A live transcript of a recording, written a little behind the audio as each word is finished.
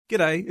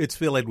G'day, it's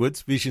Phil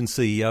Edwards, Vision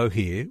CEO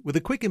here, with a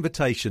quick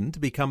invitation to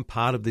become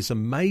part of this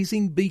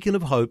amazing beacon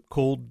of hope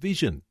called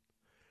Vision.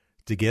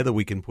 Together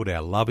we can put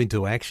our love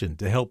into action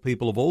to help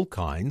people of all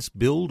kinds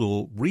build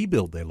or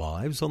rebuild their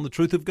lives on the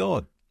truth of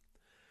God.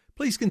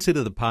 Please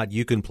consider the part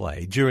you can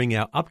play during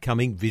our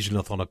upcoming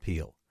Visionathon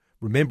appeal,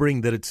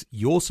 remembering that it's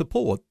your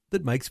support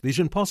that makes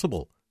Vision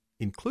possible,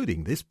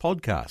 including this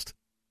podcast.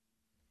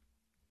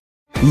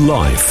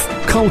 Life,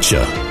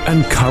 culture,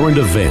 and current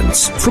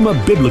events from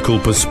a biblical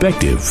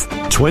perspective.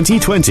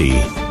 2020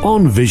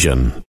 on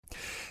Vision.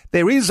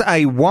 There is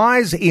a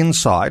wise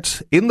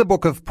insight in the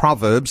book of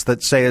Proverbs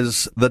that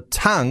says the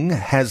tongue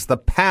has the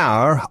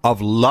power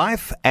of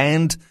life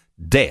and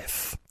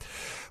death.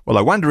 Well,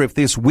 I wonder if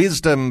this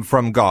wisdom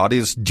from God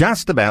is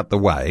just about the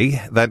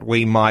way that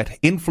we might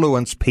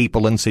influence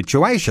people and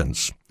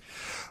situations.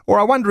 Or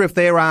I wonder if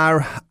there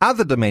are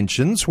other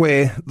dimensions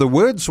where the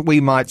words we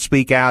might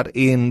speak out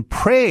in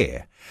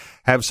prayer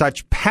have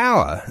such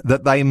power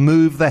that they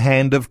move the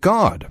hand of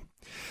God.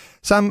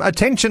 Some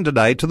attention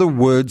today to the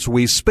words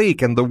we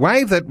speak and the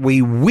way that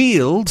we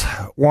wield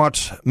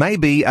what may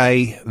be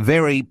a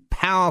very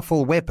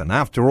powerful weapon.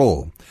 After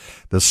all,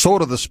 the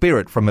sword of the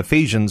Spirit from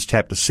Ephesians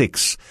chapter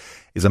 6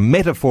 is a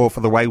metaphor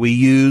for the way we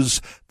use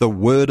the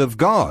Word of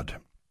God.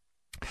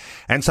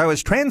 And so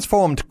as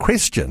transformed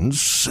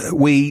Christians,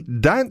 we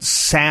don't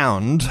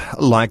sound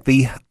like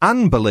the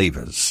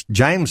unbelievers.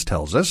 James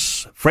tells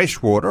us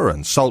fresh water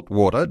and salt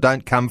water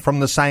don't come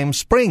from the same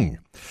spring.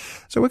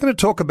 So we're going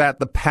to talk about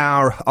the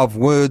power of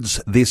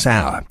words this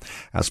hour.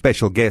 Our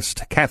special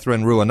guest,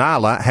 Catherine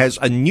Ruonala, has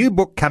a new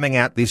book coming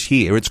out this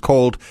year. It's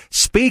called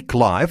Speak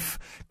Life,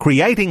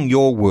 Creating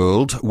Your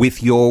World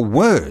with Your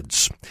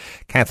Words.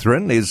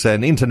 Catherine is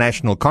an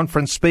international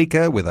conference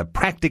speaker with a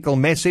practical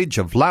message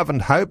of love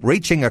and hope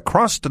reaching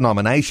across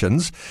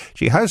denominations.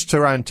 She hosts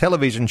her own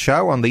television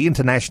show on the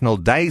international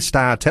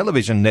Daystar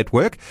television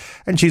network,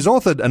 and she's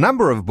authored a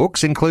number of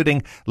books,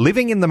 including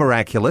Living in the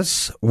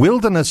Miraculous,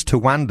 Wilderness to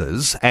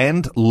Wonders,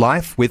 and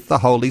Life with the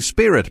Holy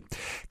Spirit.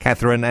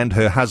 Catherine and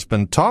her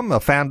husband Tom are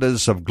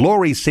founders of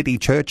Glory City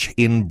Church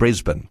in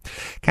Brisbane.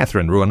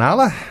 Catherine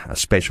Ruonala, a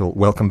special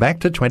welcome back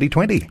to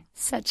 2020.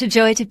 Such a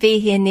joy to be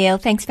here, Neil.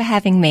 Thanks for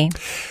having me.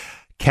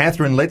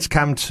 Catherine, let's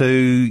come to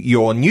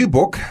your new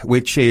book,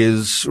 which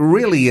is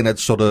really in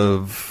its sort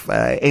of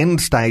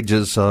end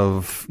stages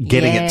of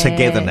getting it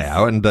together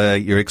now, and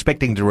you're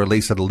expecting to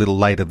release it a little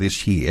later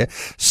this year.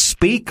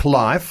 Speak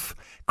Life,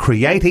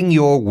 Creating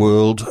Your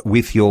World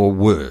with Your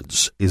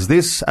Words. Is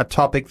this a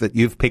topic that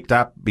you've picked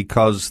up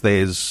because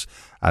there's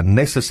a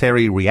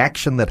necessary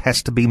reaction that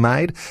has to be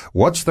made?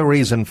 What's the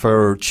reason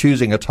for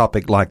choosing a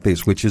topic like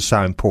this, which is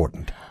so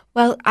important?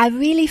 Well, I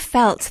really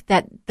felt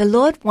that the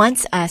Lord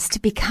wants us to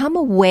become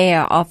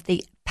aware of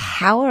the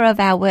power of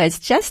our words.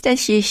 Just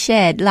as you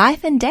shared,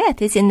 life and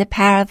death is in the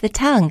power of the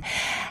tongue.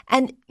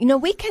 And,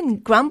 we can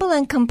grumble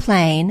and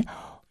complain,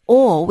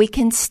 or we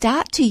can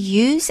start to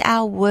use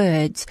our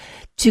words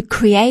to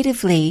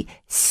creatively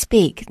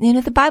speak.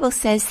 The Bible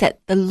says that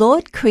the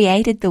Lord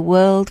created the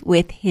world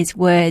with His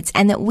words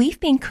and that we've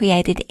been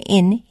created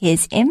in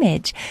His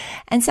image.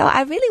 And so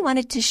I really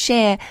wanted to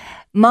share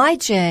my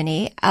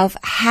journey of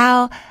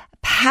how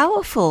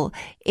powerful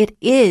it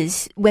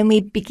is when we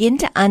begin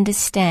to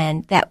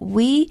understand that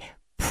we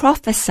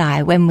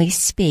prophesy when we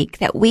speak,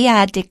 that we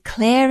are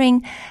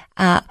declaring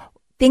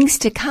things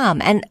to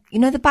come. And,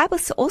 the Bible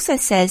also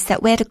says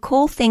that we're to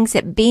call things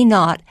that be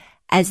not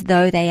as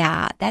though they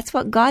are. That's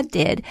what God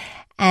did.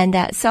 And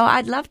so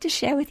I'd love to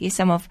share with you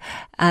some of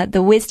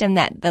the wisdom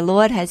that the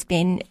Lord has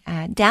been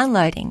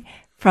downloading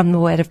from the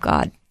Word of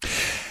God.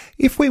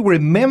 If we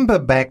remember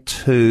back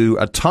to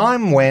a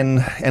time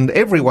when, and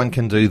everyone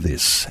can do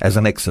this as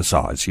an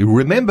exercise, you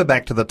remember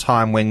back to the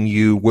time when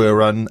you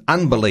were an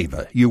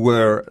unbeliever, you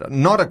were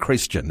not a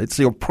Christian, it's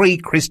your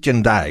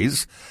pre-Christian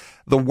days,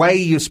 the way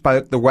you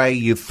spoke, the way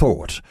you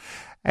thought.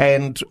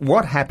 And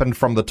what happened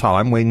from the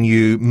time when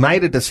you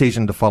made a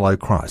decision to follow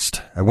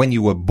Christ, when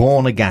you were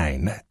born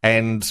again,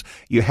 and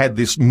you had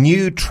this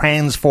new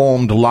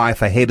transformed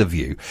life ahead of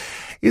you?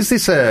 Is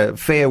this a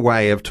fair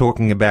way of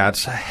talking about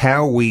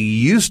how we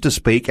used to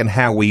speak and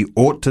how we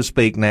ought to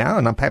speak now?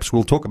 And perhaps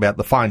we'll talk about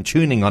the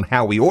fine-tuning on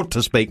how we ought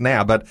to speak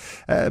now, but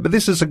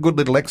this is a good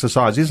little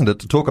exercise, isn't it,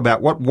 to talk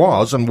about what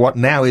was and what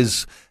now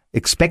is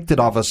expected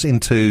of us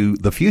into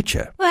the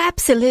future? Well,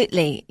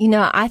 absolutely.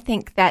 I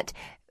think that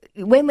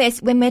when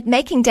we're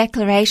making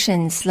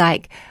declarations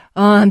like,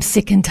 oh, I'm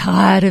sick and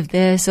tired of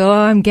this, or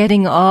I'm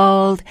getting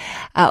old,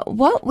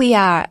 what we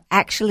are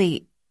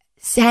actually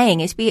saying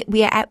is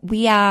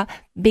we are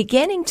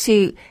beginning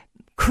to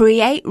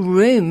create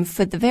room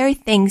for the very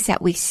things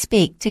that we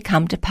speak to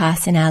come to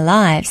pass in our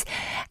lives.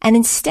 And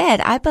instead,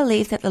 I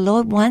believe that the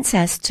Lord wants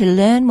us to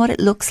learn what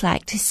it looks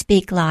like to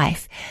speak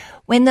life.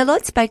 When the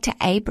Lord spoke to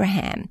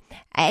Abraham,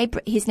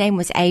 his name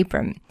was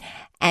Abram,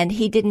 and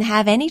he didn't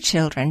have any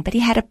children, but he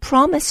had a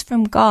promise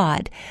from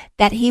God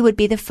that he would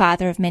be the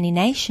father of many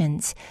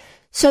nations.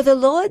 So the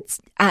Lord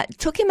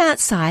took him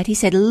outside. He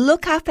said,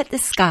 look up at the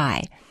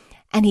sky.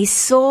 And he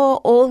saw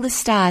all the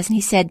stars, and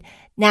he said,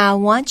 Now I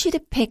want you to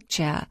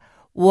picture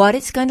what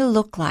it's going to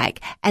look like.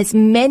 As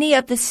many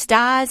of the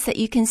stars that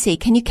you can see.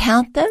 Can you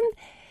count them?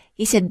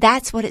 He said,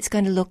 that's what it's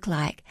going to look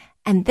like.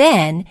 And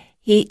then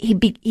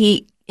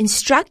he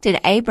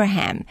instructed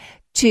Abraham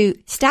to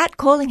start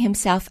calling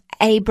himself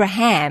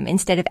Abraham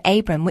instead of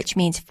Abram, which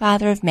means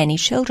father of many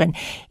children.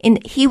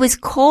 He was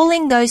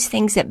calling those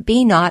things that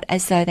be not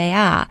as though they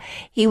are.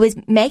 He was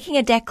making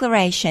a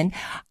declaration,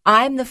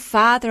 I'm the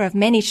father of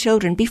many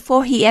children,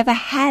 before he ever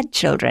had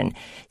children.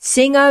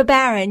 Sing, O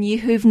barren, you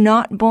who've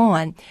not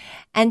borne.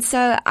 And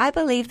so I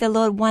believe the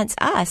Lord wants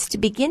us to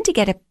begin to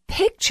get a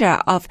picture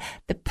of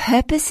the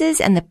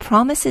purposes and the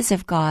promises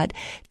of God,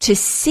 to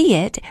see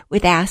it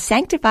with our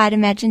sanctified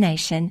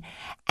imagination,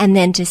 and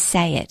then to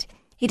say it.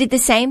 He did the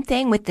same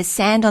thing with the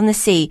sand on the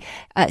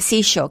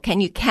seashore. Can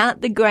you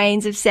count the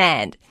grains of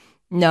sand?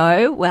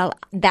 No. Well,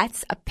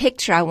 that's a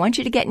picture I want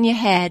you to get in your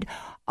head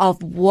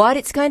of what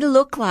it's going to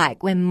look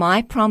like when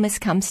my promise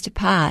comes to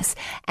pass,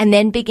 and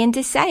then begin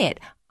to say it.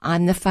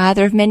 I'm the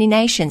father of many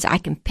nations. I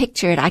can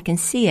picture it. I can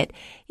see it.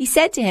 He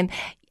said to him,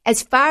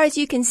 as far as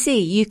you can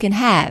see, you can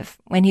have,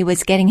 when he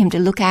was getting him to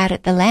look out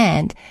at the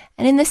land.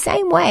 And in the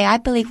same way, I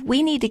believe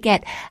we need to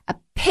get a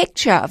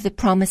picture of the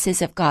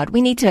promises of God.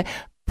 We need to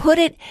put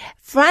it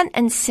front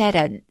and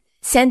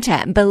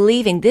center,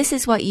 believing this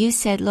is what you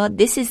said, Lord.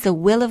 This is the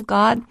will of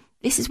God.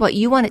 This is what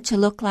you want it to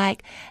look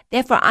like.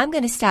 Therefore, I'm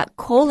going to start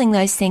calling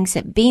those things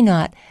that be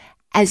not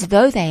as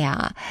though they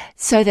are,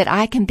 so that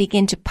I can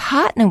begin to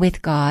partner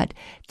with God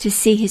to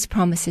see his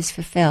promises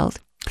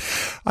fulfilled.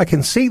 I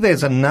can see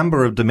there's a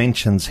number of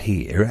dimensions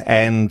here,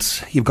 and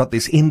you've got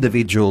this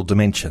individual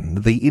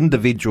dimension, the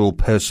individual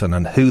person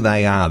and who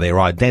they are, their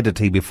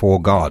identity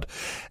before God.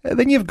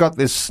 Then you've got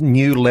this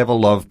new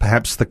level of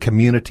perhaps the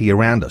community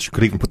around us. You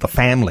could even put the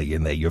family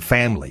in there, your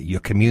family, your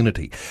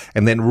community,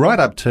 and then right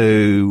up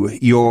to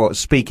your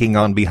speaking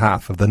on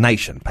behalf of the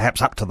nation,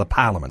 perhaps up to the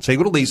parliament. So you've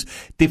got all these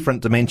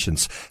different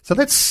dimensions. So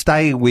let's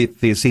stay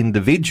with this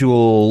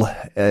individual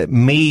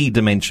me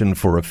dimension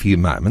for a few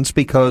moments,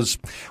 because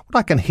what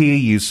I can hear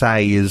you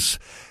say is,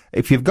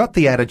 if you've got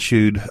the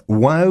attitude,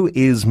 woe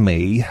is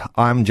me,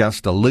 I'm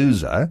just a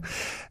loser,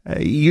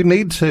 you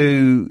need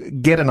to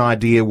get an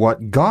idea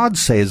what God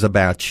says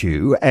about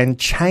you and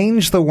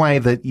change the way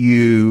that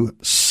you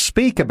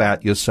speak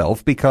about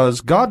yourself, because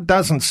God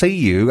doesn't see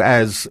you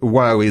as,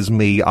 woe is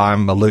me,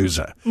 I'm a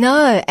loser.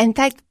 No. In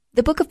fact,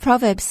 the book of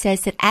Proverbs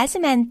says that as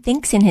a man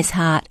thinks in his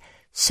heart,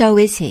 so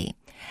is he.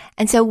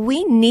 And so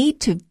we need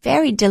to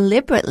very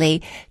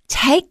deliberately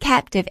take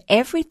captive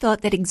every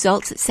thought that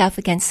exalts itself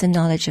against the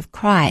knowledge of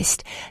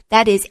Christ.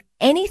 That is,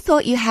 any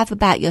thought you have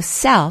about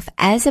yourself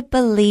as a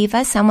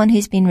believer, someone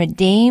who's been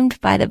redeemed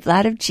by the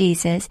blood of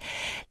Jesus.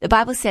 The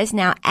Bible says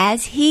now,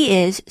 as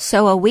he is,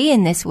 so are we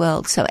in this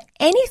world. So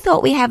any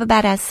thought we have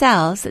about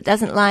ourselves that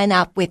doesn't line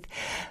up with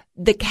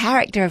the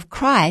character of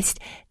Christ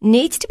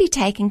needs to be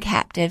taken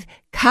captive,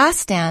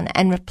 cast down,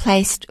 and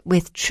replaced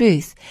with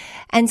truth.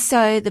 And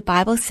so the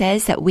Bible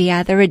says that we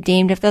are the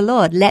redeemed of the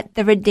Lord. Let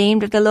the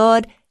redeemed of the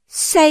Lord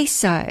say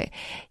so.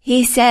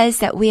 He says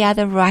that we are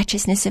the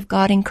righteousness of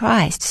God in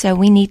Christ, so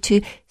we need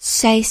to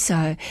say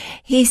so.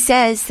 He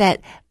says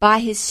that by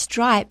his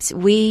stripes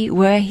we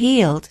were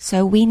healed,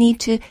 so we need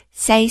to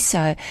say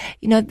so.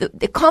 You know,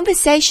 the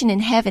conversation in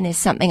heaven is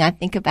something I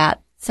think about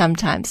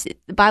sometimes.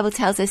 The Bible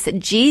tells us that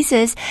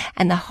Jesus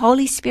and the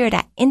Holy Spirit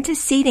are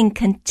interceding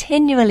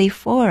continually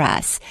for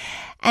us.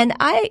 And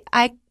I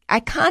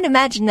can't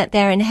imagine that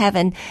they're in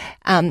heaven,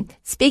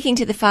 speaking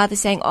to the Father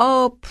saying,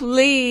 oh,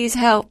 please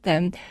help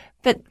them.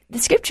 But the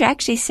scripture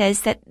actually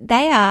says that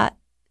they are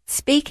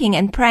speaking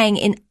and praying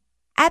in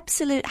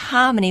absolute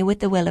harmony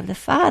with the will of the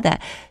Father.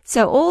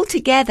 So all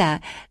together,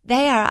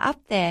 they are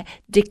up there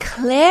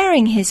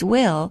declaring his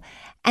will.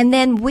 And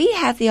then we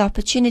have the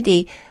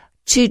opportunity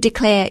to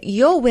declare,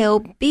 your will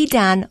be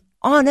done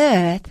on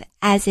earth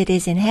as it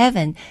is in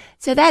heaven.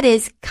 So that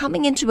is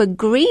coming into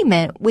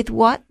agreement with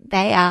what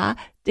they are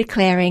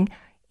declaring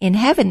in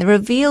heaven. The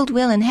revealed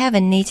will in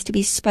heaven needs to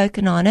be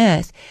spoken on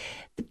earth.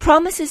 The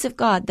promises of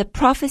God, the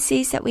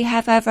prophecies that we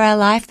have over our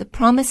life, the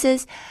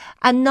promises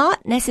are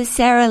not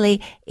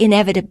necessarily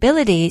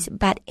inevitabilities,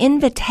 but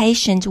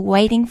invitations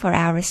waiting for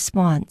our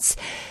response.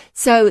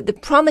 So the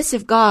promise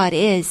of God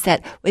is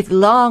that with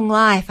long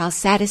life I'll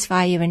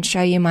satisfy you and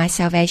show you my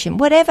salvation.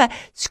 Whatever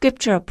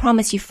scripture or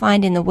promise you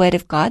find in the Word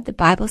of God, the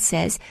Bible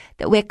says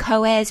that we're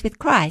co-heirs with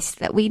Christ,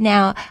 that we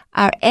now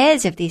are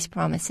heirs of these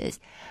promises.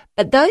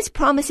 But those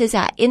promises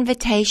are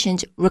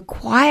invitations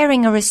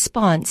requiring a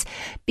response,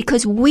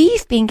 because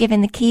we've been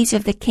given the keys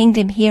of the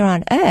kingdom here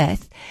on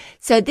earth.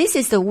 So this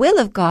is the will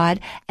of God,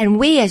 and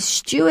we as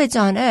stewards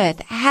on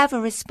earth have a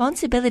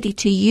responsibility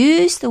to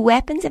use the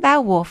weapons of our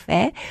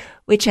warfare,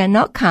 which are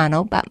not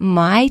carnal, but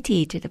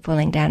mighty to the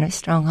pulling down of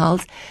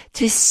strongholds,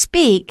 to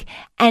speak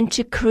and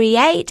to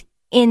create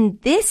in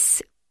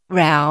this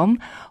realm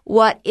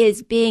what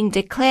is being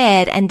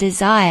declared and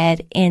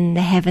desired in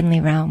the heavenly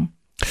realm.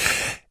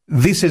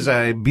 This is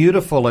a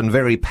beautiful and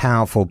very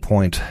powerful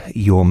point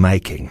you're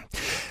making.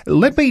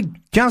 Let me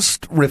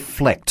just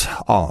reflect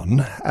on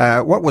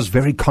what was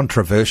very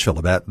controversial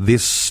about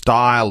this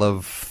style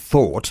of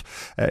thought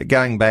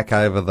going back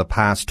over the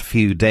past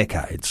few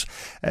decades.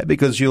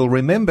 Because you'll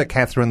remember,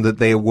 Catherine, that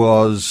there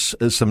was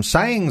some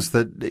sayings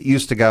that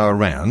used to go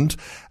around,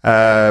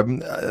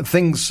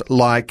 things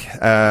like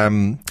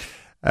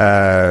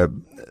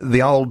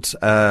the old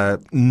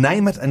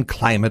name it and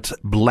claim it,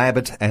 blab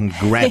it and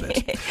grab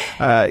it.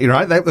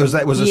 That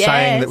was a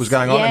saying that was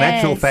going on. In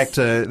actual fact,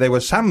 there were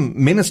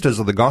some ministers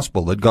of the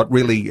gospel that got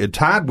really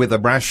tarred with a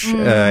brush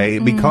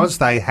because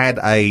they had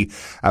a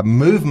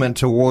movement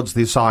towards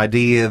this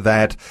idea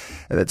that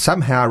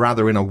somehow or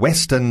other in a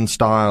Western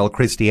style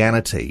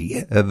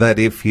Christianity, that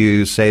if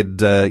you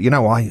said,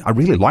 I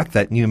really like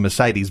that new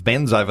Mercedes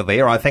Benz over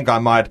there, I think I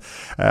might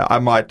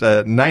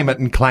name it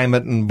and claim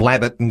it and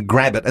blab it and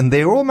grab it. And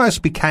there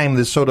almost became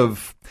this sort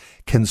of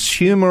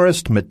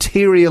consumerist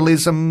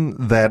materialism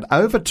that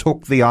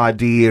overtook the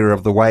idea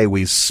of the way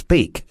we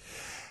speak.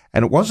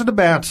 And it wasn't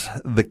about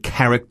the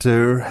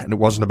character, and it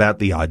wasn't about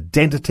the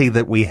identity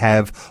that we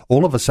have.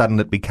 All of a sudden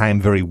it became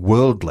very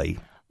worldly.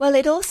 Well,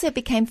 it also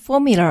became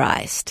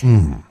formularized.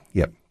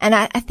 Yep. And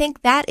I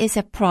think that is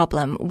a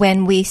problem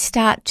when we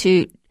start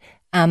to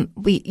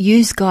we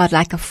use God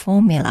like a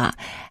formula.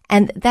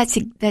 And that's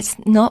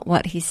not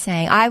what he's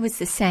saying. I was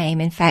the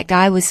same. In fact,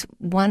 I was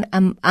one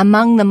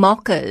among the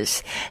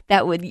mockers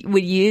that would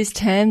use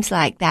terms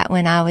like that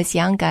when I was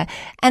younger.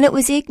 And it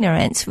was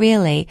ignorance,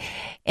 really,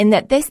 in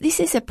that this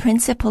is a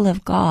principle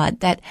of God,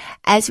 that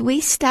as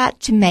we start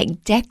to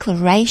make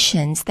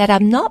declarations that are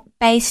not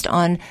based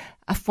on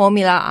a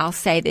formula, I'll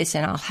say this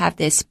and I'll have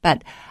this,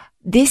 but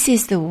this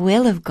is the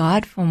will of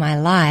God for my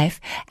life,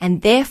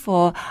 and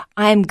therefore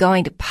I'm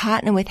going to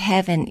partner with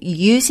heaven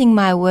using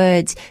my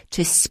words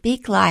to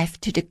speak life,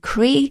 to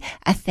decree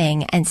a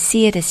thing and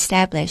see it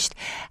established.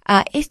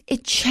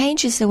 It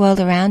changes the world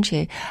around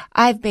you.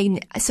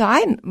 So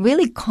I'm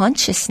really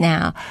conscious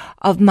now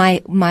of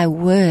my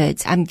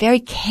words. I'm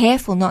very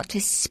careful not to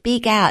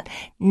speak out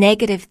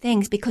negative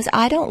things because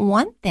I don't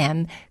want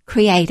them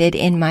created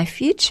in my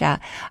future.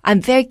 I'm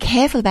very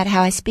careful about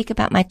how I speak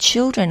about my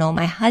children or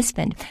my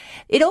husband.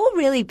 It all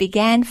really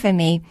began for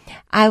me.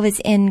 I was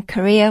in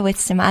Korea with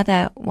some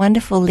other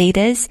wonderful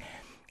leaders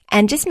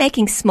and just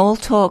making small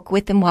talk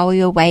with them while we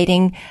were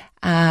waiting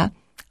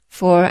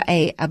for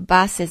a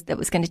bus that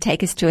was going to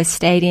take us to a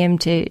stadium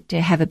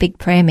to have a big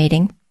prayer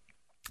meeting.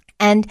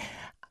 And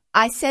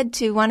I said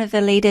to one of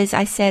the leaders,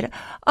 I said,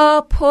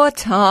 "Oh, poor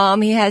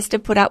Tom, he has to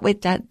put up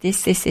with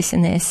this,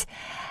 and this."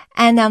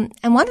 And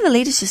one of the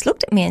leaders just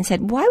looked at me and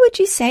said, "Why would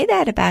you say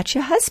that about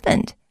your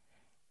husband?"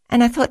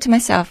 And I thought to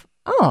myself,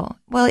 oh,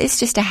 well, it's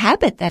just a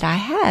habit that I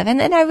have. And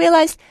then I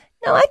realized,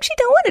 no, I actually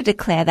don't want to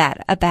declare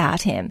that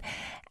about him.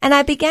 And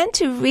I began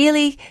to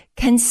really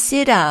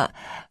consider,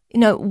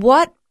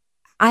 what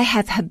I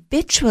have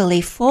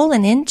habitually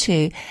fallen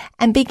into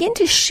and begin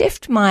to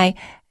shift my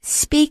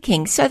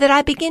speaking so that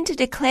I begin to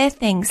declare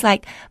things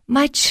like,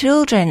 my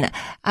children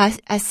are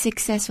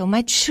successful.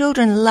 My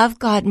children love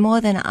God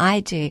more than I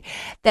do.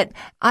 That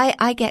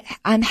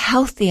I'm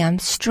healthy. I'm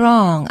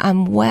strong.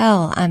 I'm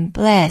well. I'm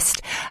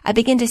blessed. I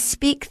begin to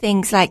speak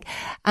things like,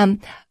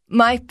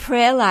 my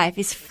prayer life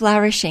is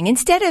flourishing.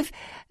 Instead of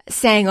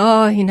saying,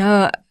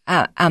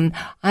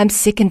 I'm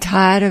sick and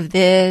tired of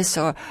this,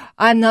 or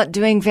I'm not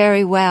doing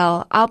very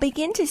well, I'll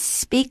begin to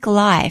speak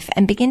life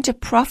and begin to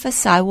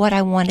prophesy what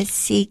I want to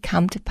see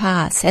come to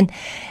pass. And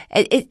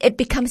it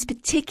becomes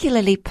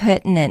particularly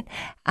pertinent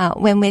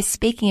when we're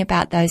speaking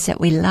about those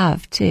that we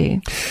love too.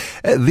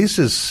 This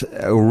is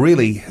a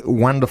really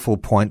wonderful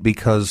point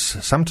because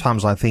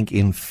sometimes I think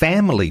in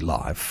family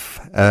life,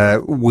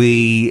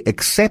 we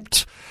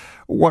accept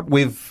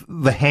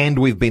the hand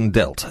we've been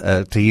dealt,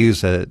 to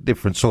use a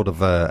different sort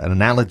of an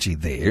analogy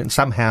there. And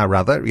somehow or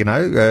other,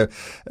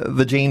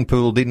 the gene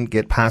pool didn't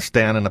get passed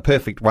down in a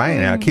perfect way.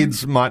 And our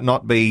kids might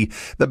not be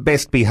the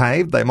best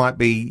behaved. They might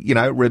be,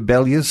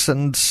 rebellious,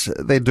 and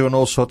they're doing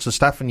all sorts of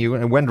stuff. And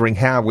you're wondering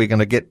how we're going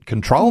to get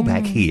control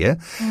back here.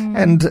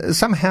 And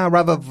somehow or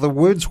other, the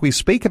words we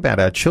speak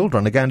about our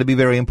children are going to be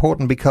very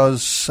important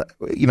because,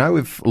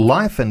 if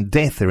life and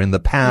death are in the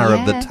power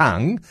of the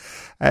tongue.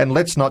 And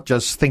let's not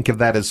just think of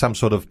that as some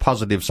sort of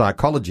positive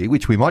psychology,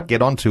 which we might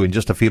get onto in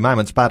just a few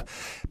moments. But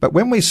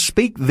when we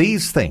speak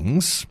these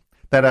things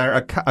that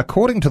are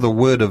according to the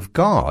Word of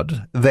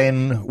God,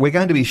 then we're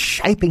going to be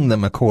shaping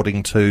them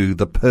according to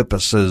the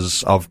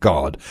purposes of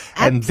God.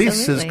 Absolutely. And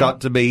this has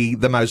got to be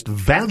the most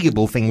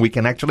valuable thing we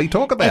can actually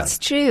talk about. It's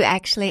true,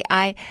 actually.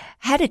 I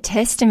had a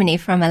testimony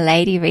from a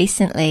lady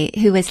recently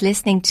who was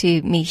listening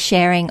to me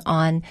sharing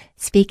on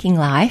speaking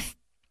life.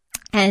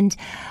 And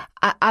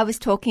I was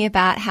talking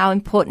about how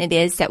important it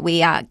is that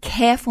we are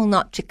careful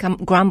not to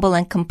grumble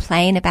and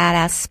complain about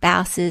our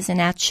spouses and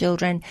our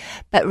children,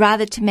 but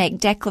rather to make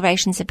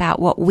declarations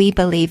about what we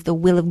believe the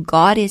will of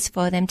God is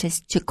for them,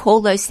 to call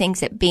those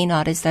things that be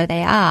not as though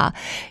they are.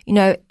 You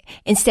know,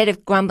 instead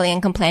of grumbling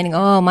and complaining,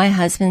 oh, my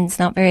husband's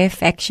not very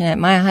affectionate.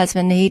 My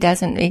husband, he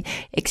doesn't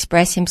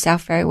express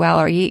himself very well,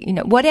 or, you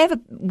know, whatever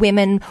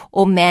women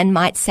or men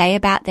might say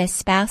about their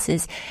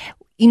spouses.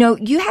 You know,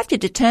 you have to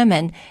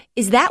determine,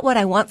 is that what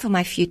I want for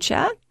my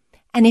future?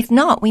 And if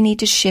not, we need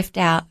to shift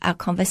our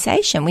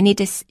conversation. We need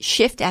to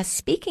shift our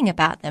speaking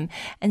about them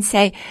and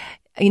say,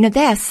 you know,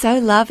 they are so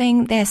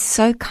loving, they're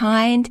so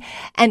kind,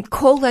 and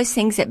call those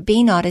things that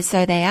be not as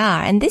though they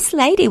are. And this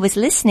lady was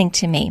listening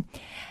to me,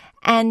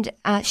 and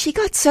she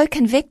got so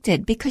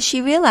convicted because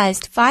she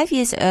realized 5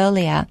 years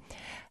earlier,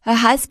 her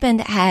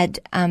husband had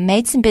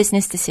made some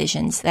business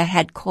decisions that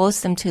had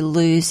caused them to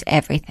lose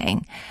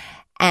everything.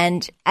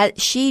 And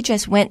she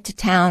just went to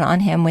town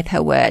on him with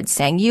her words,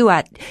 saying, you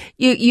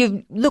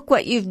look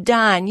what you've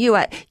done.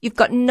 You've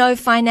got no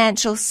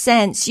financial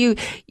sense.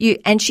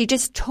 And she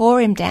just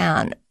tore him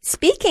down,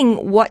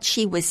 speaking what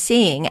she was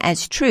seeing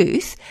as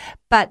truth.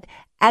 But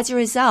as a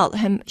result,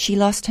 she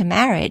lost her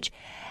marriage.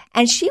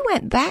 And she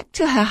went back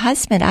to her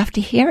husband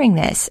after hearing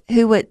this,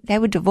 they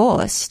were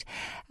divorced.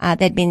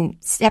 They'd been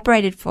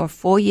separated for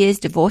 4 years,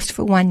 divorced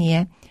for 1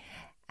 year.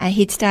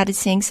 He'd started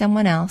seeing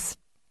someone else.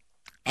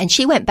 And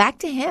she went back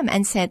to him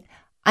and said,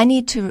 I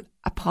need to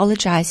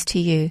apologize to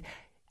you.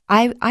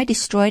 I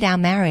destroyed our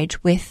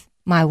marriage with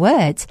my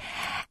words.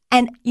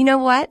 And you know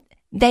what?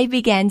 They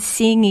began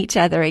seeing each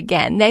other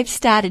again. They've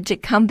started to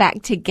come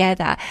back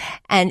together.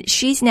 And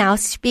she's now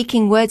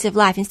speaking words of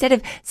life. Instead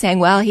of saying,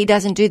 well, he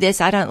doesn't do this,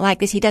 I don't like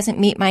this, he doesn't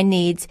meet my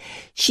needs.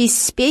 She's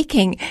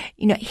speaking,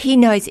 you know, he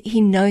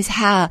knows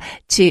how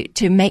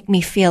to make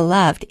me feel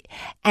loved.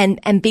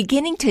 And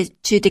beginning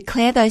to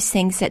declare those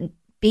things that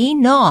be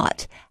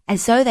not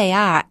as though they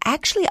are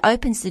actually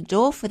opens the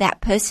door for that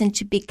person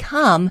to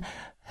become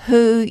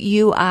who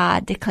you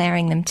are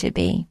declaring them to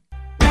be.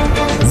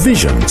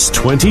 Visions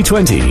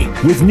 2020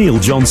 with Neil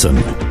Johnson.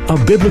 A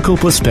biblical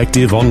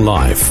perspective on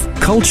life,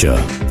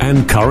 culture,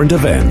 and current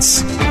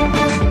events.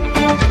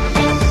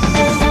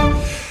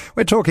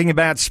 We're talking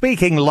about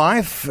speaking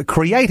life,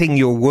 creating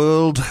your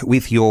world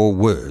with your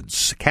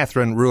words.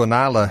 Catherine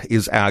Ruonala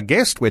is our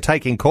guest. We're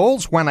taking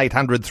calls,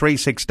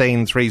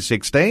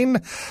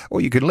 1-800-316-316, or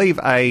you can leave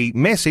a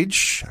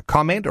message, a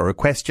comment or a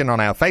question on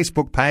our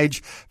Facebook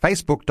page,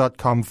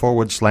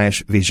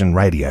 facebook.com/Vision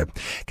Radio.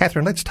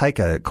 Catherine, let's take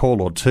a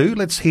call or two.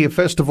 Let's hear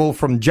first of all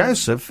from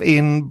Joseph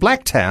in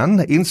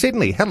Blacktown in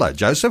Sydney. Hello,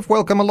 Joseph.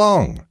 Welcome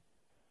along.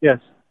 Yes.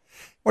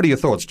 What are your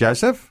thoughts,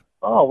 Joseph?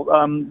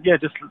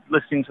 Just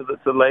listening to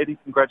the lady.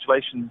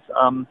 Congratulations.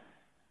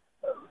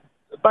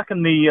 Back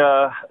in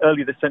the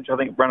early this century, I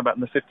think around about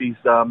in the 50s,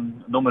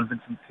 Norman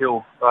Vincent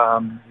Peale,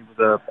 he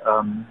was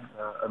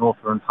an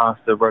author and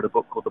pastor, wrote a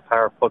book called The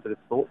Power of Positive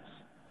Thoughts.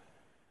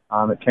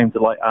 It came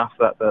to light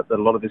after that a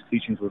lot of his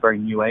teachings were very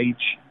New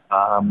Age.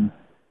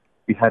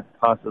 We had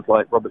pastors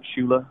like Robert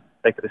Schuller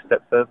take it a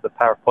step further, the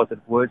power of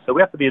positive words. So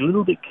we have to be a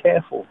little bit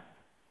careful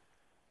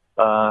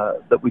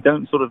that we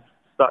don't sort of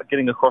start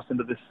getting across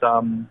into this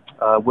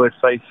word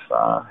faith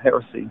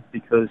heresy,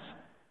 because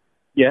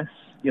yes,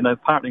 you know,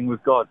 partnering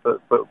with God,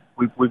 but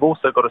we've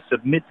also got to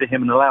submit to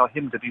Him and allow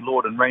Him to be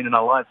Lord and reign in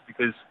our lives,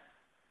 because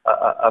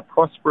a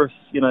prosperous,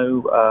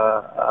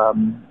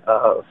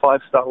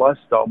 five-star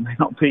lifestyle may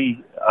not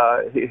be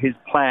His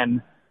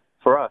plan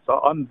for us.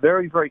 I'm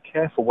very, very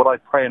careful what I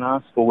pray and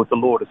ask for with the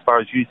Lord as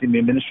far as using me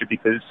in ministry,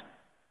 because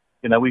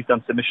you know, we've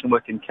done some mission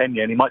work in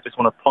Kenya, and He might just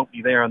want to plonk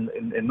me there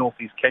in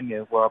northeast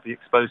Kenya, where I'll be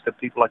exposed to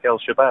people like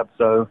Al-Shabaab.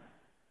 So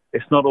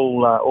it's not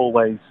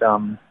always,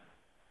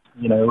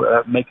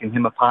 making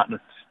Him a partner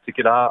to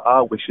get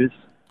our wishes.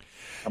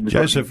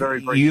 Joseph,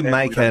 you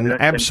make an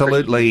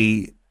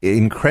absolutely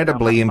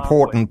incredibly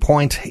important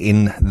point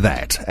in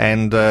that.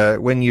 And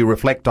when you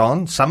reflect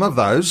on some of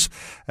those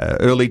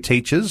early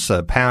teachers,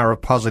 Power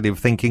of Positive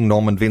Thinking,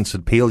 Norman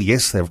Vincent Peale,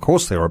 yes, of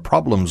course there are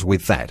problems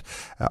with that.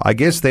 I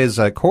guess there's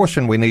a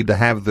caution we need to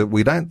have that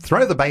we don't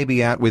throw the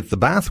baby out with the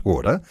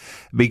bathwater,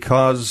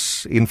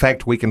 because, in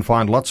fact, we can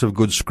find lots of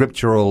good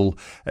scriptural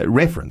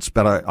reference.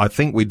 But I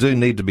think we do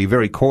need to be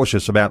very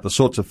cautious about the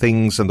sorts of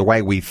things and the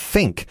way we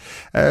think.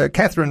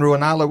 Catherine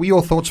Ruonala,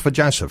 your thoughts for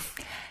Joseph?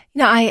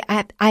 No, I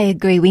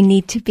agree. We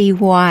need to be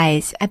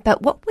wise.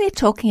 But what we're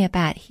talking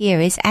about here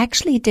is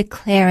actually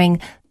declaring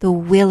the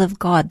will of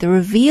God, the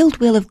revealed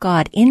will of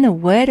God in the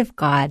Word of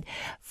God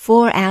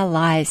for our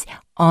lives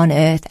on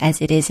earth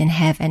as it is in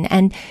heaven.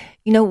 And,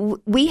 you know,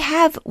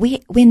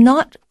 we're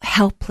not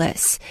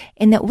helpless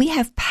in that we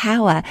have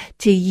power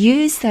to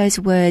use those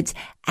words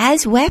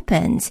as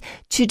weapons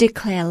to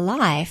declare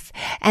life.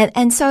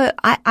 And so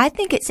I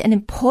think it's an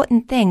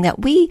important thing that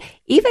we,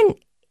 even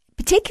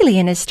particularly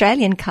in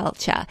Australian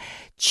culture,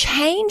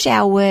 change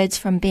our words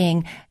from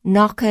being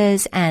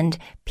knockers and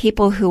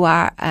people who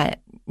are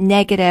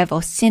negative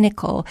or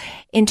cynical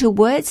into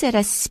words that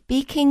are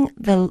speaking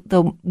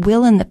the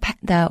will and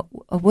the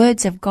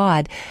words of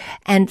God.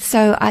 And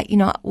so,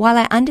 while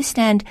I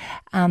understand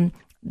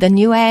the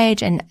New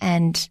Age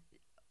and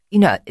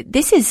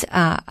this is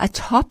a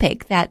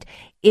topic that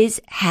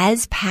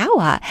has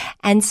power.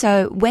 And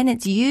so when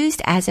it's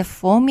used as a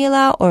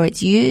formula or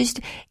it's used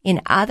in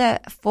other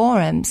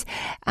forums,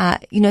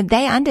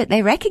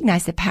 they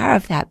recognize the power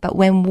of that. But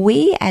when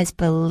we as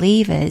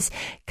believers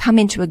come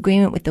into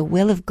agreement with the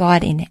will of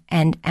God and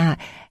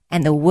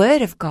the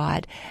word of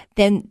God,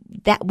 then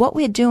that what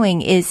we're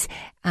doing is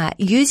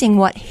using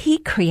what He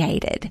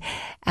created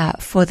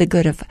for the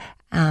good of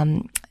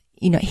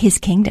His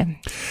kingdom.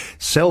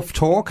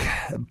 Self-talk,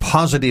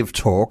 positive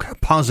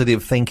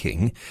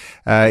thinking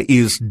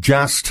is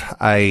just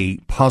a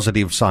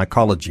positive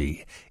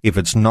psychology if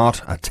it's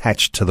not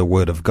attached to the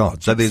Word of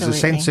God. So there's a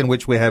sense in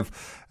which we have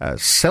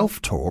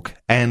self-talk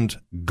and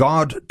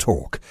God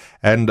talk.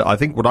 And I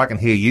think what I can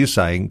hear you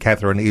saying,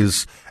 Catherine,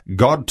 is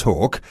God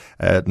talk,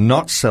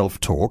 not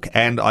self-talk.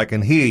 And I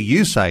can hear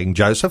you saying,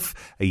 Joseph,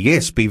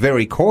 yes, be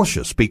very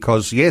cautious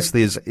because, yes,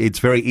 it's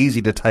very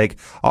easy to take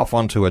off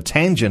onto a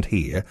tangent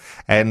here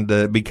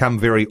and become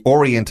very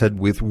oriented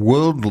with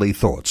worldly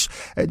thoughts.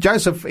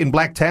 Joseph in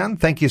Blacktown,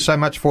 thank you so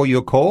much for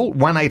your call.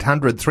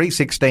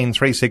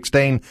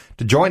 1-800-316-316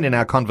 to join in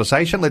our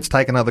conversation. Let's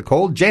take another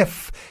call.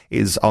 Jeff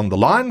is on the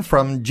line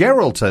from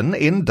Geraldton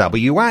in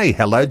WA.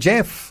 Hello,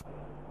 Jeff.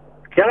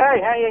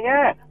 G'day, how you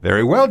going?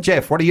 Very well,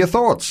 Jeff. What are your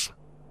thoughts?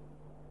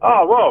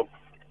 Oh, well,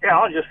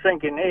 I'm just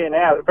thinking here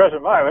now at the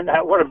present moment,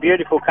 what a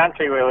beautiful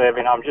country we live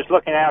in. I'm just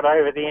looking out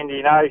over the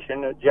Indian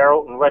Ocean at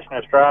Geraldton, Western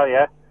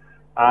Australia,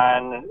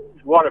 and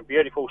what a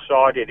beautiful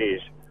sight it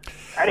is.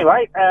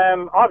 Anyway,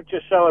 I've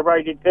just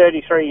celebrated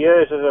 33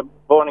 years as a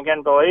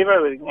born-again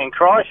believer in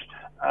Christ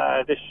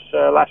this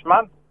last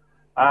month,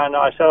 and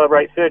I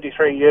celebrate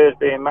 33 years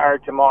being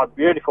married to my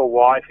beautiful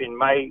wife in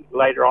May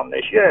later on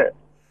this year.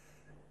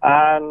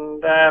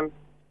 And,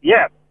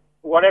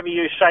 whatever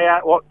you say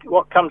out,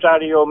 what comes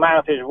out of your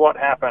mouth is what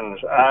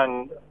happens.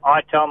 And I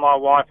tell my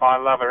wife I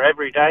love her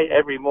every day,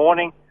 every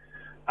morning,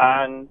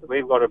 and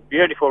we've got a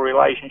beautiful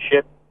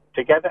relationship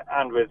together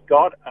and with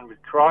God and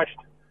with Christ.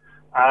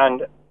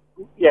 And,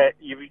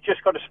 you've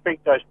just got to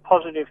speak those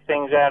positive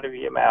things out of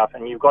your mouth,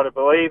 and you've got to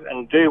believe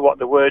and do what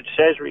the Word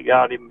says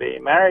regarding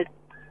being married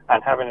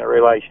and having a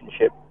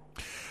relationship.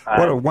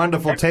 What a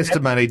wonderful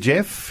testimony,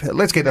 Jeff.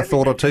 Let's get a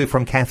thought or two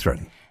from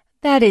Catherine.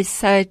 That is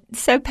so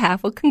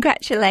powerful.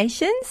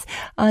 Congratulations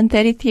on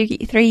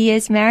 33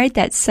 years married.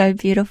 That's so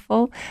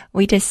beautiful.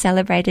 We just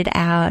celebrated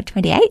our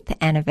 28th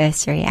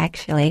anniversary,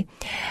 actually.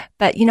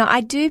 But,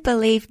 I do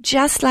believe,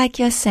 just like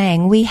you're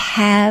saying, we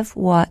have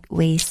what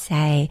we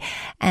say.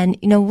 And,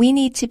 we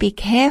need to be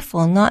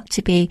careful not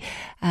to be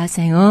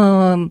saying,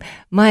 oh,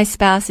 my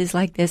spouse is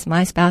like this,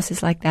 my spouse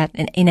is like that,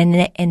 in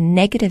a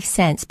negative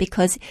sense,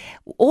 because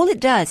all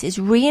it does is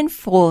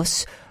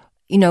reinforce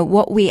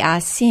what we are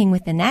seeing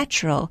with the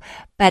natural.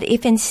 But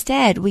if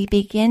instead we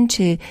begin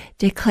to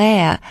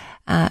declare,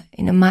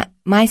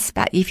 my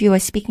spouse, if you are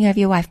speaking of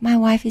your wife, my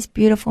wife is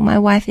beautiful, my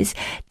wife is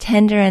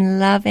tender and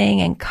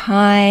loving and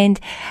kind.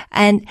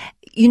 And,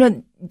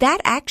 that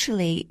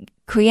actually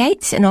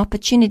creates an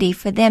opportunity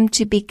for them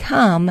to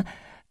become,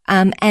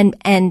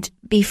 and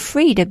be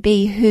free to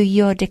be who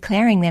you're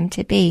declaring them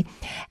to be.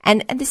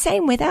 And the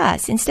same with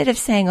us. Instead of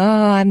saying,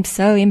 oh, I'm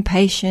so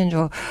impatient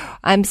or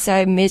I'm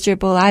so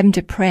miserable, I'm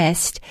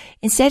depressed,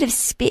 instead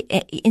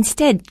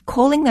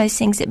calling those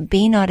things that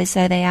be not as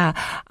though they are.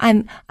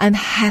 I'm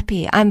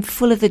happy. I'm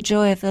full of the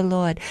joy of the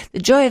Lord. The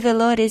joy of the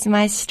Lord is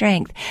my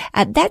strength.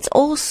 That's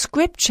all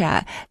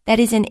scripture. That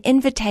is an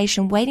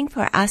invitation waiting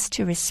for us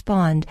to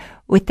respond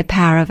with the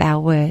power of our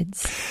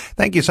words.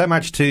 Thank you so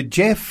much to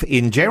Jeff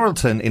in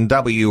Geraldton in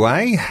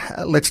WA.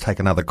 Let's take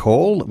another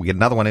call. We get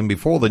another one in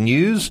before the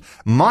news.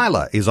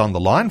 Mila is on the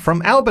line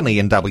from Albany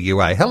in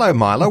WA. Hello,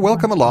 Mila.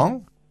 Welcome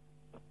along.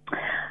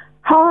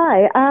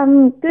 Hi.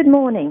 Good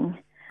morning.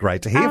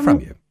 Great to hear from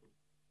you.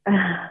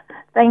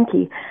 Thank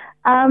you.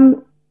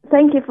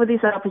 Thank you for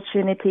this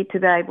opportunity to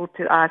be able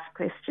to ask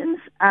questions.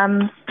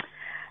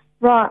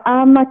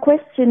 My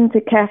question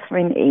to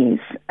Catherine is,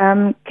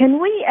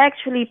 can we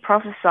actually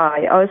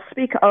prophesy or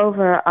speak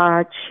over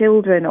our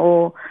children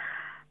or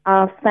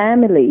our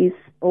families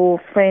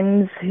or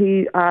friends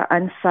who are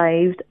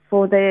unsaved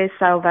for their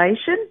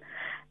salvation?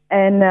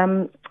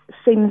 And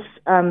since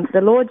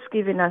the Lord's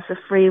given us a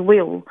free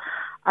will,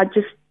 how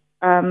do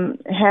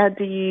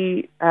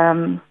you,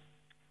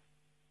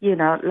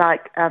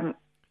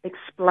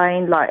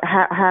 explain,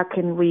 how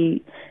can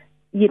we,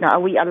 are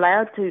we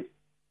allowed to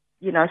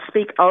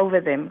speak over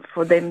them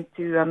for them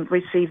to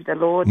receive the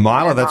Lord.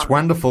 Mila, that's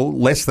wonderful.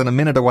 Less than a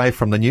minute away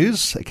from the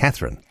news.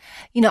 Catherine.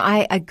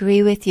 I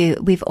agree with you.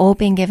 We've all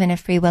been given a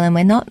free will, and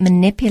we're not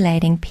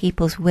manipulating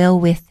people's will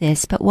with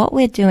this. But what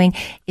we're doing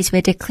is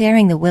we're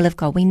declaring the will of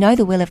God. We know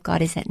the will of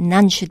God is that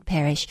none should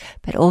perish,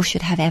 but all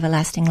should have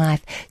everlasting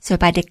life. So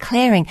by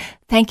declaring,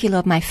 thank you,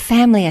 Lord, my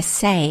family are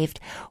saved,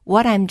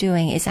 what I'm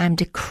doing is I'm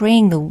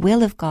decreeing the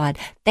will of God.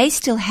 They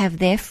still have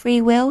their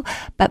free will,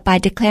 but by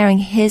declaring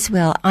His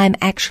will, I'm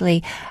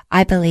actually,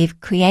 I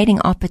believe,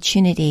 creating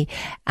opportunity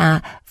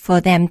for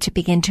them to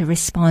begin to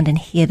respond and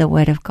hear the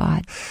word of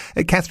God.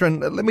 Catherine,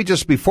 let me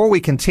just, before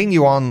we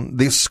continue on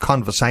this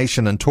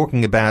conversation and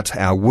talking about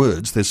our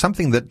words, there's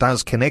something that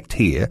does connect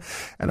here,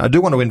 and I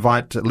do want to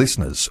invite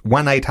listeners,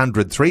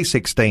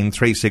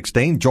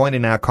 1-800-316-316, join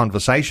in our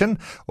conversation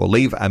or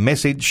leave a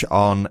message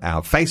on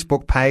our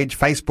Facebook page,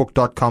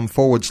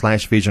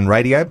 facebook.com/Vision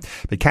Radio.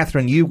 But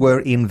Catherine, you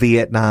were in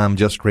Vietnam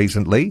just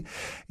recently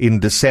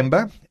in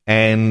December,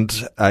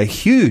 and a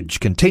huge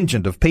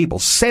contingent of people,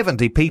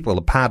 70 people,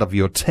 are part of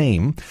your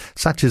team.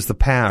 Such is the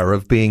power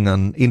of being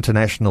on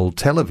international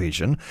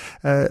television,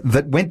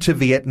 that went to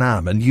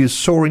Vietnam, and you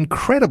saw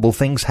incredible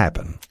things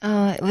happen.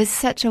 Oh, it was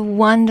such a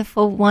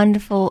wonderful,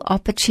 wonderful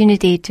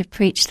opportunity to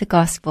preach the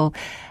gospel.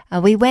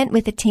 We went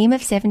with a team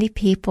of 70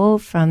 people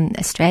from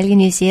Australia,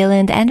 New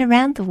Zealand, and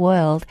around the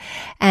world,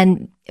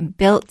 and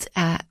built,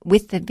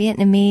 with the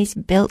Vietnamese,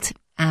 built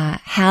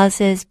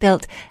houses,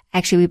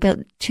 we built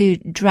 2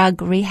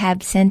 drug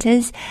rehab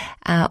centers,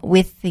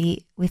 with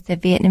the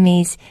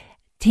Vietnamese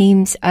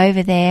teams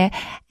over there,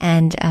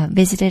 and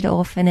visited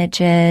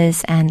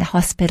orphanages and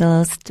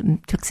hospitals,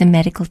 took some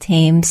medical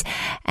teams,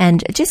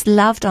 and just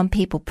loved on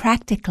people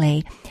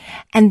practically.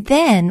 And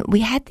then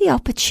we had the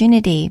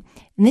opportunity,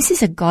 and this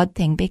is a God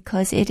thing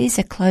because it is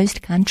a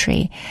closed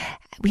country,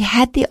 we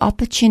had the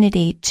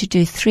opportunity to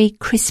do 3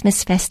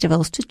 Christmas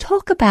festivals to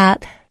talk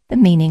about the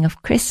meaning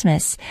of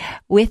Christmas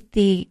with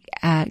the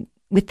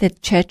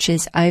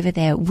churches over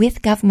there,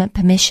 with government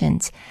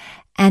permissions.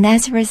 And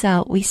as a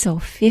result, we saw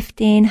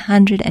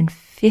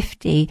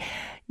 1,550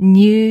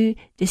 new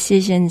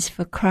decisions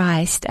for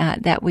Christ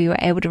that we were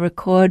able to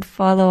record,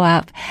 follow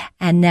up,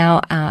 and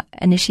now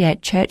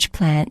initiate church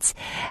plants.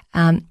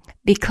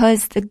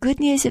 Because the good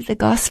news of the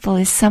gospel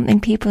is something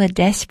people are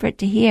desperate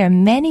to hear.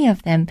 Many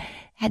of them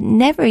had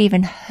never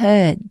even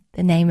heard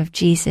the name of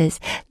Jesus,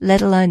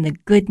 let alone the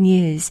good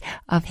news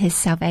of His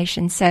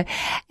salvation. So,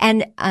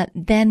 and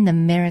then the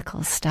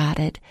miracles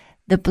started.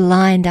 The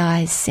blind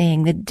eyes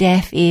seeing, the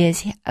deaf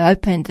ears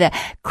opened, the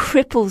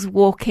cripples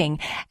walking,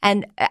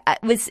 and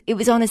it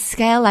was on a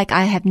scale like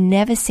I have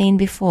never seen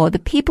before. The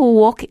people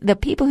who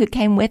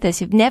came with us,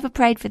 who've never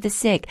prayed for the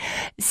sick,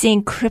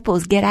 seeing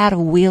cripples get out of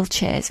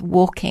wheelchairs,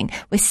 walking.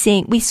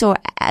 We saw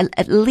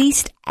at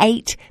least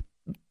 8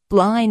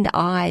 blind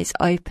eyes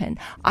open.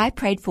 I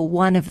prayed for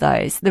one of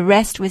those. The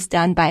rest was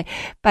done by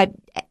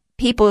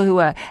people who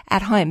are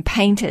at home,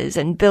 painters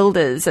and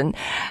builders, and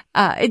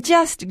it's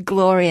just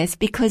glorious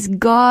because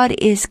God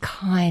is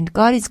kind,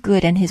 God is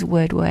good, and His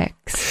word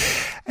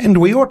works. And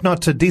we ought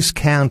not to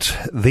discount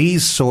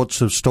these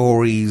sorts of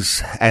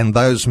stories and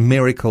those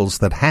miracles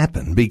that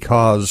happen,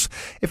 because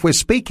if we're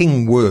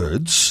speaking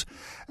words,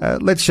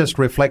 let's just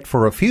reflect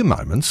for a few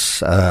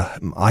moments.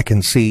 I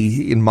can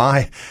see in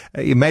my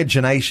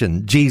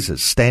imagination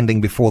Jesus standing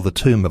before the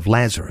tomb of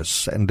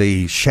Lazarus, and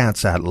He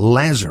shouts out,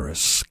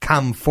 "Lazarus,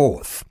 come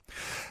forth."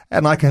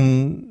 And I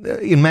can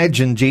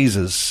imagine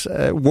Jesus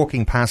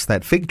walking past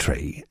that fig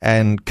tree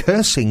and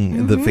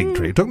cursing the fig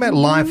tree. Talking about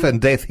life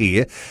and death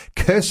here,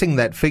 cursing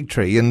that fig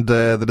tree, and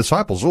the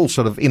disciples all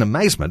sort of in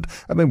amazement.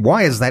 I mean,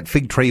 why is that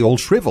fig tree all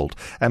shriveled?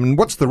 I mean,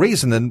 what's the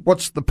reason and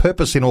what's the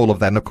purpose in all of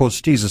that? And of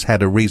course, Jesus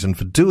had a reason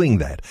for doing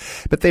that.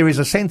 But there is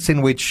a sense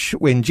in which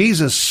when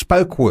Jesus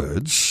spoke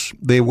words,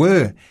 there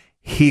were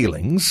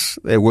healings,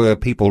 there were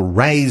people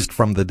raised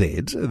from the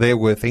dead, there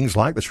were things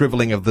like the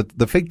shriveling of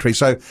the fig tree.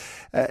 So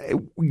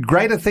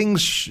greater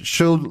things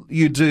shall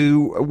you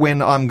do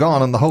when I'm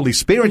gone and the Holy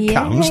Spirit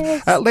comes.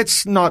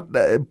 Let's not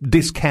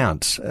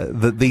discount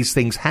that these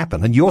things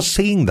happen, and you're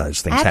seeing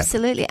those things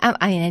Absolutely. happen.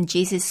 Absolutely. And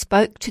Jesus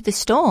spoke to the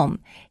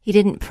storm. He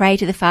didn't pray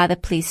to the Father,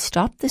 please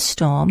stop the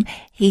storm.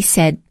 He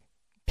said,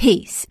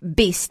 peace,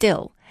 be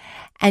still.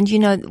 And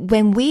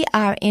when we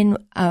are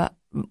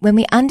when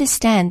we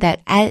understand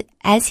that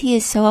as He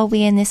is, so are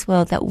we in this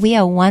world, that we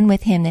are one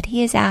with Him, that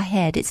He is our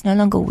head, it's no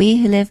longer we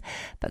who live,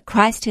 but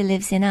Christ who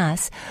lives in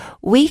us,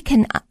 we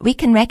can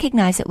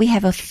recognize that we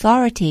have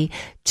authority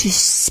to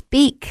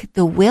speak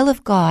the will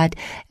of God,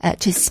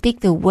 to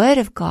speak the word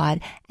of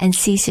God, and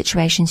see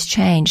situations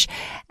change.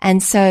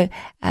 And so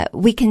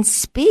we can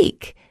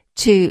speak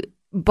to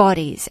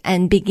bodies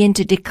and begin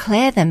to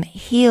declare them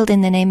healed in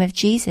the name of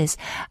Jesus.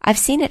 I've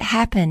seen it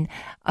happen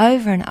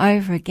over and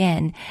over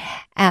again,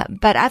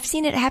 but I've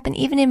seen it happen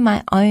even in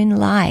my own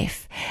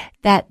life.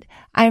 That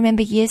I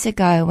remember years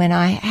ago when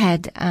I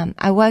had,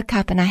 I woke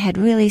up and I had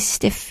really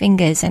stiff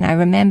fingers, and I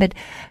remembered,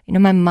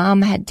 my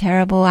mum had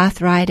terrible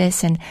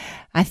arthritis, and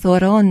I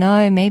thought, oh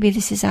no, maybe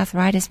this is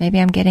arthritis, maybe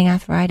I'm getting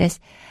arthritis.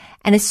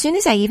 And as soon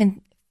as I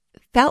even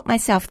felt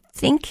myself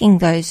thinking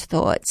those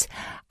thoughts,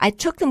 I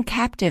took them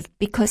captive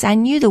because I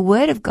knew the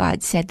Word of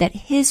God said that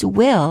His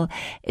will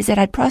is that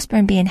I'd prosper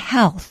and be in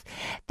health,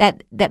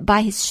 that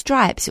by His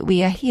stripes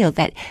we are healed,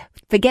 that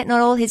forget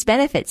not all His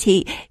benefits.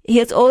 He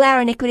heals all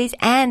our iniquities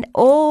and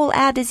all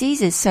our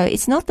diseases. So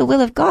it's not the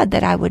will of God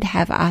that I would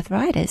have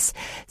arthritis.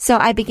 So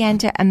I began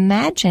to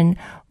imagine,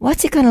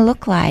 what's it going to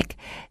look like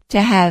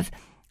to have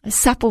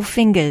supple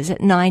fingers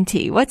at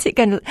 90? What's it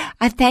going to...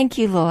 I thank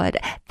you, Lord.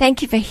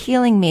 Thank you for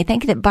healing me.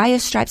 Thank you that by your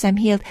stripes I'm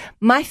healed.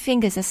 My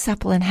fingers are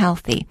supple and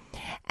healthy.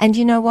 And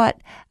you know what?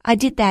 I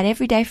did that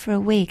every day for a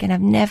week, and I've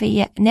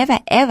never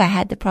ever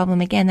had the problem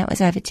again. That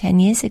was over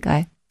 10 years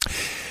ago.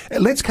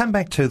 Let's come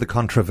back to the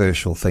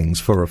controversial things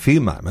for a few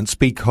moments,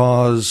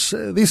 because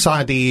this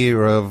idea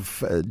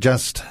of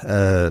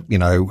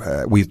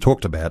we've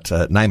talked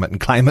about name it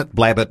and claim it,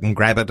 blab it and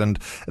grab it, and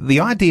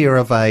the idea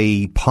of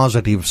a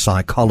positive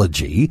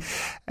psychology,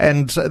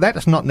 and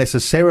that's not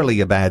necessarily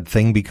a bad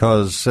thing,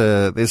 because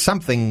there's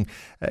something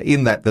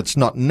in that that's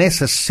not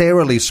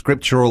necessarily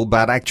scriptural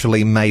but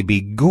actually may be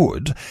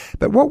good.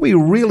 But what we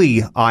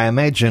really, I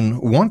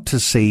imagine, want to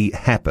see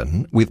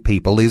happen with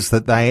people is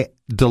that they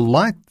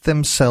delight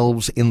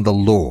themselves in the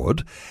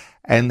Lord,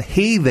 and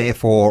He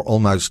therefore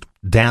almost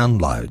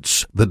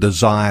downloads the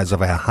desires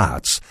of our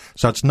hearts.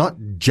 So it's not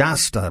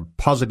just a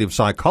positive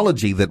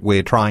psychology that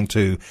we're trying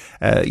to,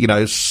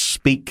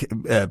 speak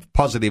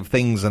positive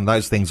things and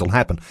those things will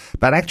happen,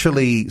 but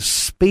actually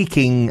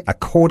speaking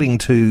according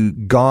to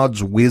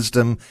God's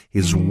wisdom,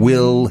 His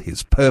will,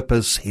 His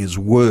purpose, His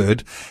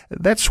word.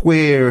 That's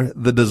where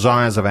the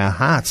desires of our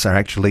hearts are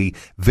actually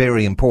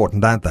very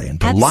important, aren't they? And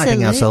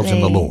delighting ourselves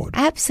in the Lord.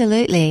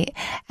 Absolutely.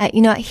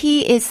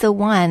 He is the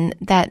one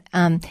that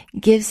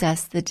gives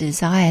us the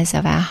desires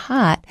of our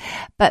heart.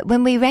 But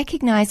when we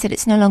recognize that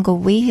it's no longer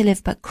we who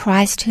live, but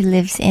Christ who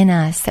lives in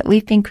us, that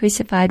we've been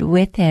crucified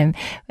with Him,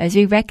 as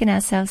we reckon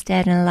ourselves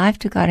dead and alive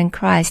to God in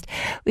Christ,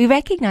 we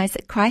recognize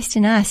that Christ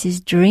in us is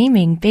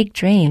dreaming big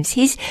dreams.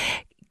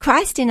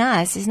 Christ in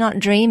us is not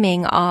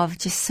dreaming of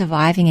just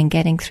surviving and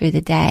getting through the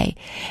day.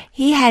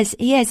 He has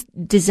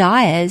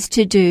desires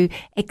to do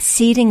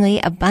exceedingly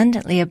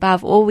abundantly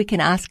above all we can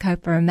ask,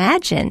 hope, or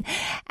imagine.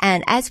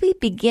 And as we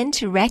begin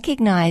to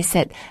recognize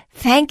that,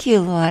 thank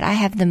you, Lord, I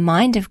have the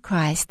mind of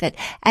Christ, that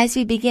as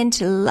we begin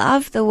to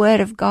love the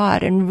Word of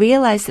God and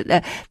realize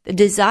that the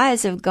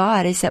desires of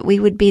God is that we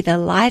would be the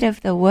light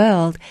of the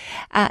world,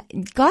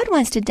 God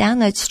wants to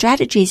download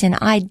strategies and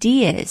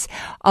ideas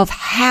of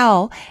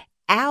how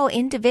our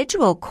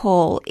individual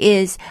call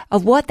is,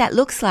 of what that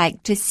looks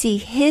like to see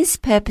His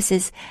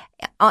purposes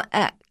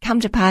come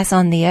to pass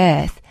on the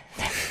earth.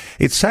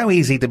 It's so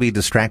easy to be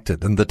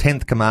distracted, and the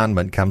 10th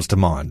commandment comes to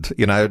mind.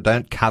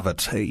 Don't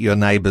covet your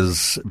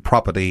neighbour's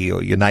property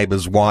or your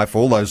neighbour's wife,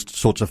 all those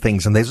sorts of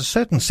things. And there's a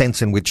certain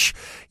sense in which,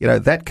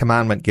 that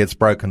commandment gets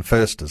broken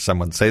first, as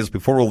someone says,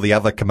 before all the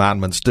other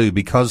commandments do,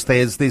 because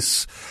there's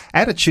this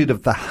attitude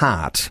of the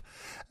heart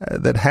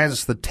that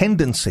has the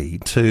tendency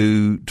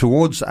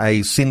towards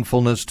a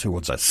sinfulness,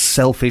 towards a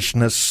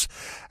selfishness,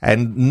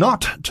 and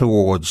not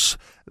towards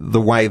the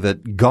way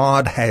that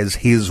God has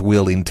His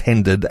will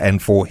intended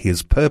and for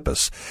His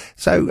purpose.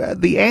 So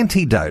the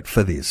antidote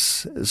for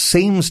this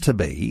seems to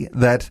be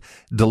that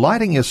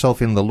delighting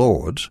yourself in the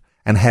Lord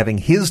and having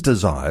His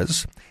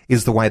desires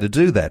is the way to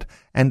do that.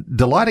 And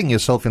delighting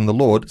yourself in the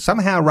Lord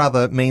somehow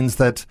rather means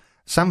that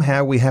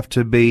somehow we have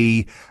to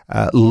be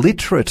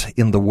literate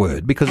in the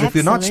Word, because if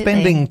you're not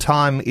spending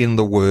time in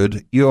the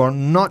Word, you're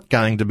not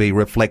going to be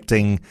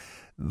reflecting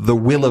the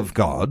will of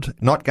God,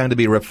 not going to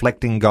be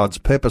reflecting God's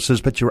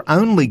purposes, but you're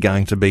only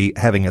going to be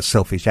having a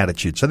selfish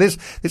attitude. So there's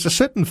a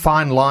certain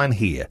fine line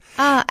here.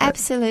 Oh,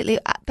 absolutely.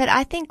 But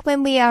I think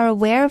when we are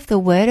aware of the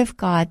Word of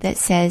God that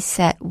says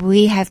that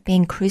we have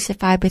been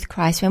crucified with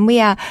Christ, when we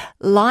are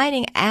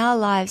lining our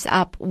lives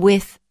up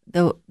with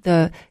the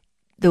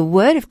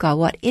Word of God,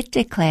 what it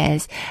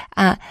declares,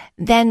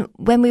 then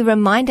when we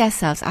remind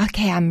ourselves,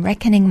 okay, I'm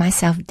reckoning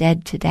myself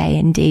dead today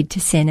indeed to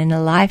sin and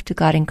alive to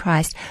God in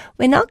Christ,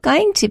 we're not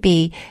going to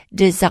be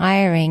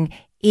desiring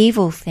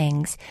evil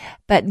things.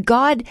 But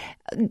God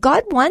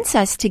wants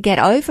us to get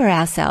over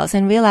ourselves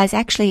and realize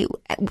actually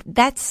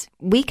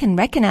we can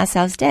reckon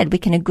ourselves dead. We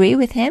can agree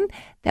with Him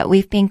that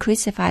we've been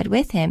crucified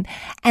with Him,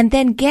 and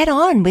then get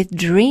on with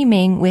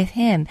dreaming with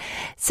Him.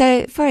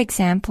 So, for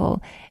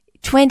example,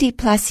 20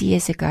 plus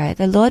years ago,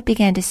 the Lord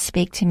began to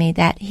speak to me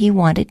that He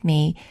wanted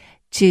me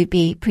to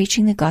be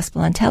preaching the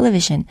gospel on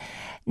television.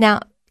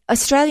 Now,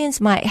 Australians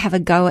might have a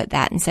go at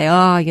that and say,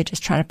 oh, you're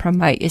just trying to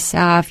promote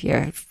yourself,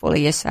 you're full of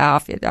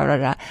yourself, you're da da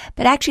da.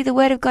 But actually the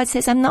Word of God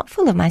says I'm not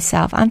full of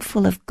myself, I'm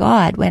full of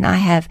God when I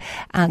have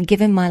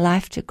given my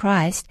life to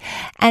Christ.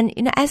 And,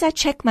 as I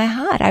check my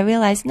heart, I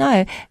realize,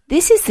 no,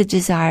 this is the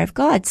desire of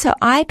God. So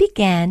I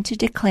began to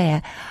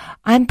declare,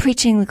 I'm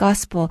preaching the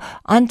gospel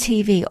on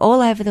TV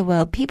all over the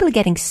world. People are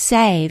getting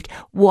saved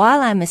while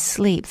I'm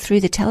asleep through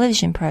the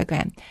television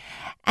program.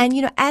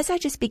 And, as I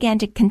just began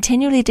to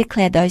continually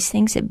declare those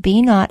things that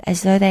be not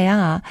as though they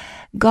are,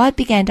 God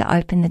began to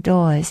open the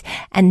doors.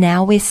 And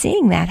now we're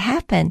seeing that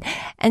happen.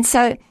 And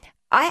so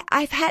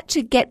I've had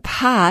to get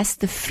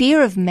past the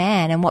fear of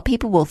man and what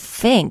people will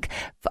think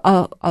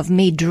of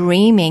me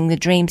dreaming the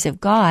dreams of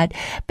God.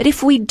 But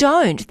if we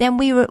don't, then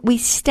we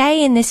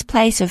stay in this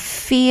place of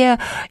fear.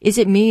 Is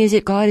it me? Is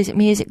it God? Is it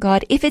me? Is it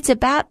God? If it's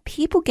about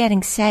people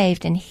getting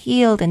saved and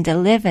healed and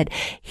delivered,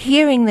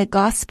 hearing the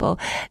gospel,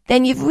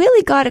 then you've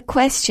really got to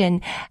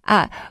question,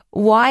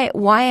 why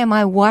am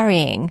I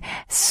worrying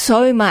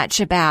so much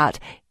about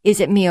is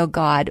it me or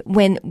God,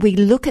 when we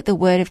look at the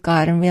Word of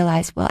God and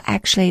realize, well,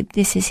 actually,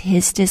 this is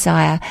His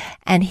desire,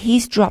 and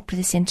He's dropped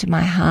this into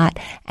my heart,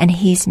 and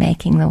He's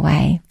making the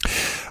way.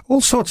 All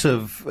sorts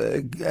of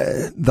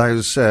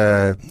those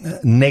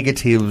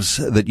negatives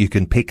that you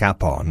can pick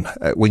up on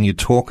when you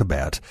talk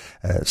about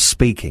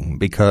speaking,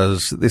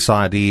 because this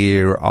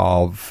idea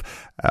of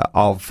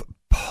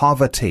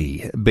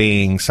poverty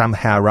being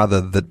somehow or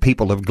other that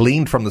people have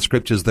gleaned from the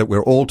scriptures that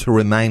we're all to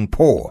remain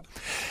poor.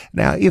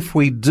 Now, if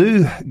we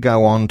do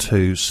go on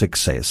to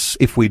success,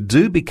 if we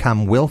do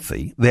become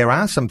wealthy, there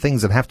are some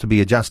things that have to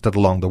be adjusted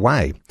along the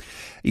way.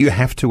 You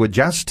have to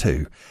adjust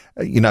to,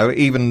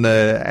 even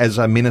as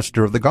a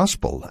minister of the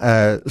gospel,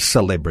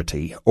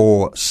 celebrity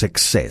or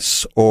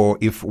success, or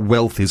if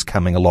wealth is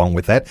coming along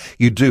with that,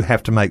 you do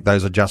have to make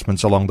those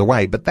adjustments along the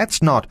way. But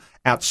that's not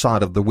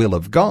outside of the will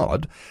of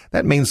God.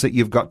 That means that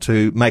you've got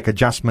to make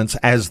adjustments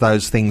as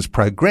those things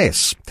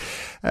progress.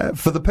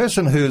 For the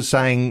person who is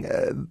saying,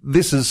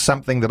 this is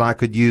something that I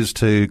could use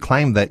to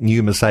claim that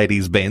new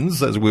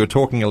Mercedes-Benz, as we were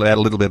talking about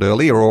a little bit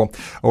earlier,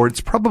 or it's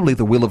probably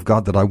the will of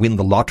God that I win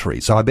the lottery,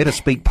 so I better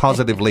speak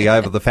positively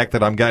over the fact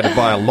that I'm going to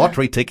buy a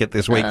lottery ticket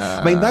this week.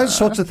 I mean, those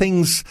sorts of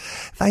things,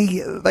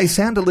 they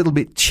sound a little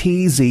bit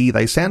cheesy,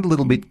 they sound a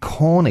little bit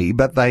corny,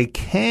 but they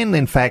can,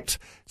 in fact,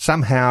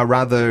 somehow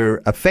rather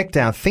affect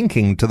our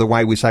thinking to the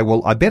way we say,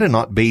 well, I better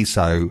not be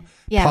so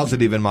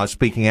positive in my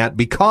speaking out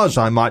because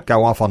I might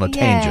go off on a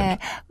tangent.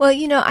 Well,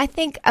 I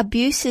think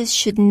abuses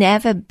should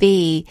never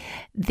be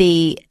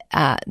the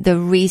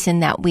reason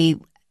that we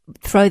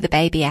throw the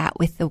baby out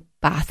with the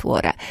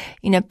bathwater.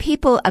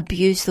 People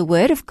abuse the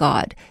Word of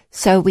God,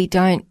 so we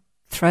don't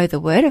throw the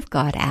Word of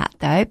God out,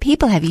 though.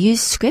 People have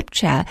used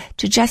Scripture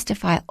to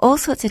justify all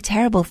sorts of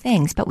terrible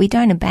things, but we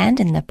don't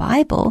abandon the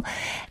Bible.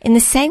 In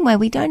the same way,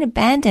 we don't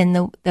abandon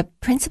the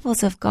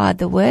principles of God,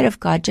 the Word of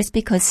God, just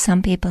because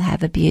some people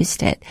have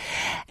abused it.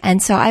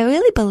 And so I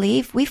really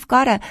believe we've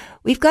got to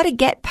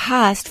get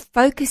past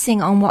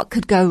focusing on what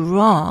could go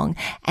wrong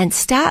and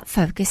start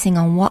focusing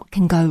on what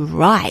can go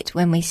right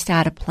when we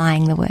start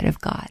applying the Word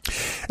of God.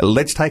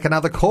 Let's take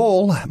another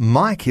call.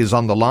 Mike is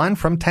on the line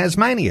from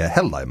Tasmania.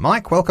 Hello,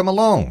 Mike. Welcome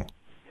along.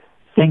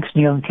 Thanks,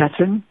 Neil and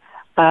Catherine.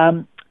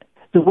 The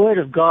Word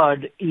of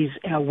God is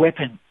our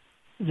weapon,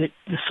 the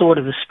sword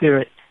of the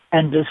Spirit.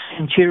 And the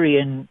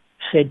centurion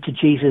said to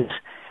Jesus,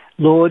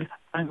 Lord,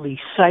 only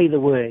say the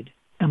word,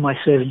 and my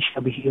servant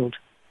shall be healed.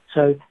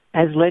 So,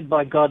 as led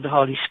by God the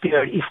Holy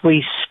Spirit, if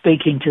we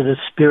speak into the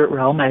spirit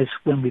realm, as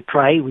when we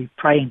pray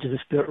into the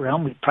spirit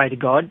realm, we pray to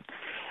God,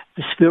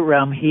 the spirit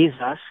realm hears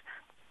us,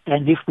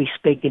 and if we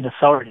speak in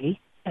authority,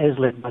 as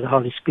led by the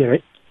Holy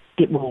Spirit,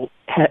 the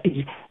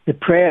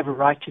prayer of a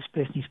righteous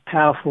person is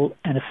powerful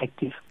and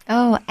effective.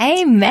 Oh,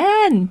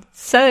 amen.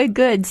 So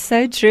good,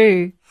 so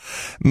true.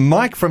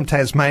 Mike from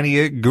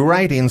Tasmania,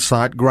 great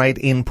insight, great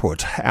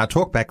input. Our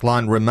talkback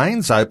line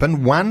remains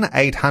open,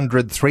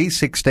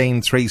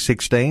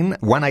 1-800-316-316,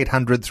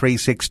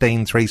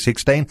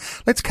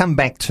 1-800-316-316. Let's come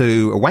back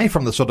away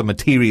from the sort of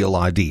material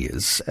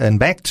ideas and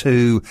back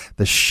to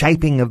the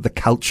shaping of the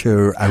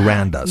culture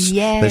around us,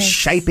 the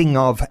shaping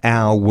of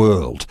our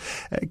world.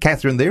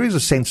 Catherine, there is a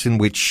sense in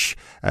which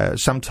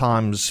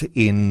sometimes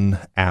in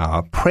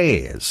our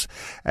prayers,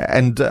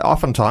 and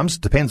oftentimes,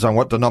 it depends on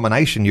what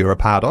denomination you're a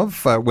part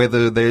of,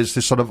 whether there's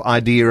this sort of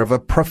idea of a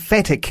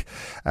prophetic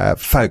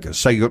focus.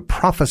 So you've got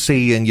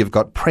prophecy and you've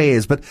got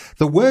prayers, but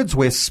the words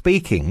we're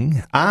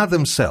speaking are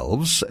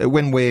themselves,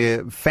 when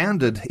we're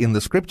founded in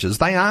the scriptures,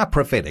 they are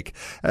prophetic.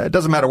 It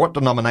doesn't matter what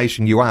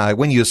denomination you are.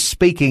 When you're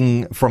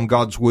speaking from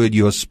God's word,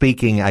 you're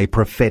speaking a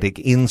prophetic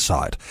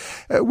insight.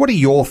 What are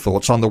your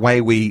thoughts on the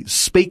way we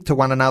speak to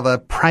one another,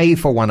 pray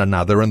for one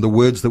another, and the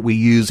words that we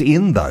use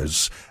in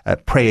those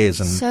prayers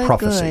and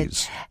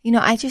prophecies? Good.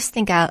 I just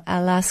think our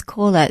last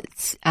caller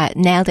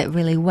nailed it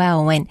really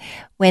well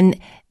when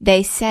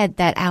they said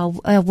that our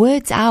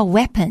words are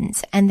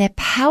weapons, and they're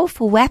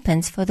powerful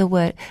weapons for the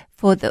will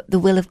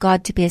of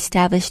God to be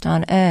established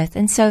on earth.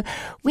 And so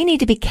we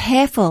need to be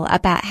careful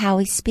about how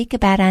we speak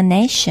about our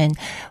nation.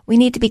 We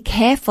need to be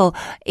careful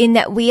in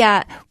that we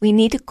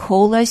need to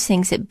call those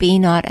things that be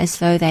not as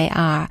though they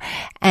are.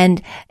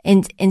 And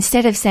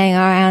instead of saying,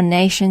 our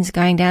nation's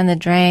going down the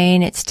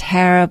drain, it's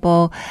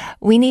terrible,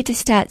 we need to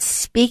start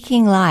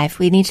speaking life.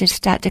 We need to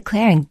start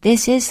declaring,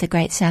 this is the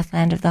great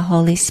Southland of the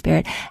Holy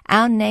Spirit.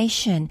 Our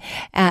nation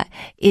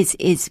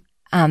is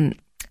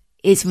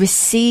is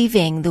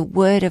receiving the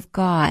word of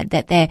God,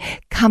 that they're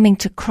coming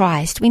to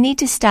Christ. We need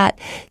to start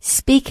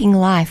speaking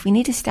life. We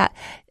need to start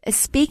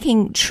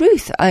speaking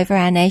truth over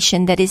our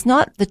nation that is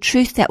not the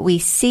truth that we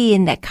see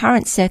in that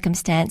current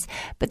circumstance,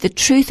 but the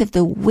truth of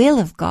the will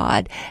of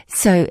God.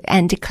 So,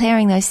 and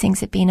declaring those things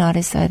that be not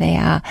as though they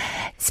are.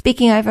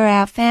 Speaking over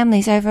our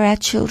families, over our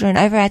children,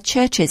 over our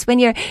churches. When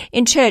you're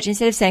in church,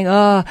 instead of saying,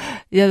 oh,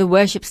 the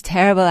worship's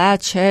terrible, our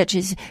church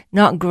is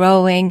not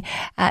growing,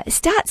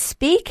 start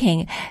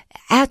speaking.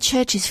 Our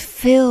church is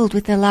filled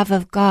with the love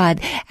of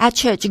God. Our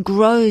church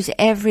grows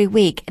every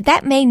week.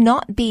 That may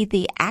not be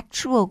the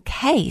actual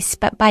case,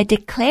 but by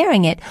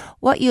declaring it,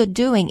 what you're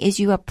doing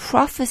is you are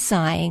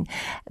prophesying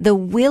the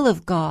will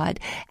of God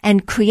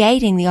and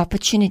creating the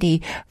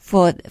opportunity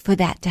for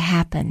that to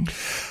happen.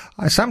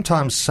 I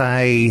sometimes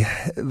say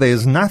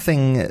there's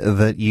nothing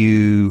that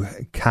you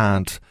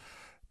can't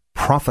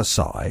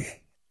prophesy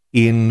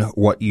in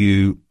what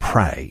you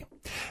pray.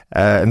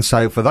 And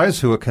so for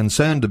those who are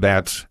concerned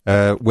about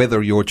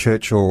whether your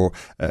church or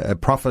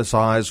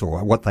prophesies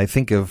or what they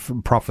think of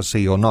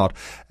prophecy or not,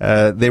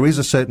 there is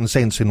a certain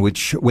sense in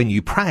which when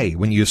you pray,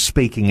 when you're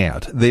speaking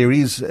out,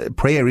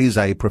 prayer is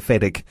a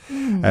prophetic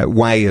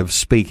way of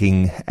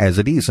speaking as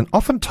it is. And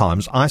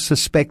oftentimes I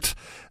suspect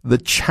the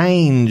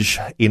change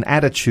in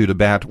attitude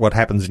about what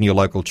happens in your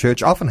local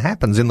church often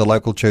happens in the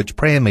local church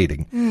prayer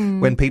meeting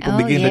when people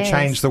begin to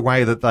change the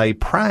way that they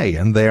pray,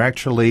 and they're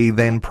actually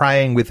then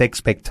praying with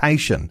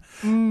expectation,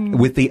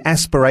 with the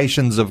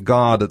aspirations of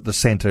God at the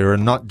centre,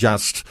 and not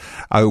just,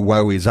 oh,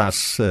 woe is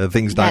us,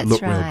 things don't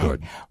look real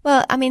good.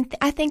 Well, I mean,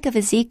 I think of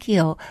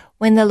Ezekiel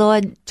when the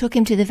Lord took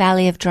him to the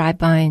valley of dry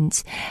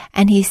bones,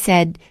 and he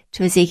said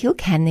to Ezekiel,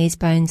 can these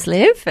bones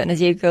live? And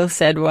Ezekiel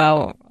said,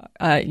 well,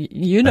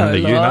 you know,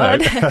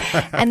 Lord.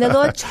 And the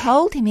Lord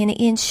told him, and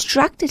he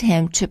instructed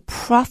him to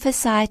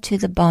prophesy to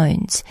the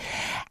bones.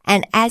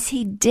 And as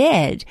he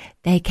did,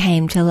 they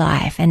came to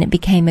life, and it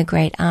became a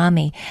great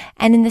army.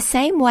 And in the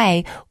same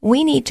way,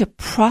 we need to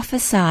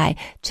prophesy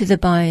to the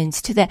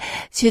bones, to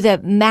the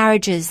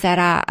marriages that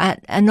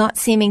are not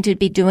seeming to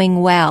be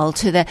doing well,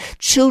 to the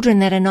children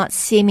that are not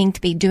seeming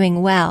to be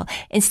doing well.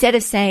 Instead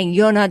of saying,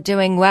 you're not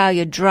doing well,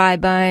 you're dry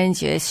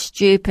bones, you're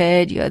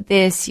stupid, you're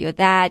this, you're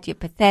that, you're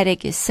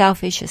pathetic, you're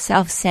selfish, you're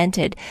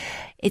self-centered.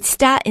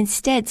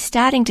 Instead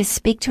starting to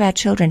speak to our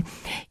children.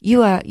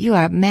 You are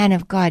a man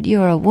of God.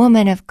 You are a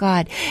woman of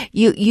God.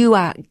 You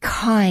are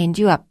kind.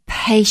 You are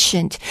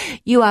patient.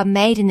 You are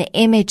made in the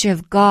image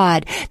of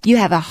God. You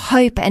have a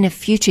hope and a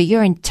future.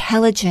 You're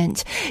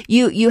intelligent.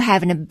 You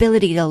have an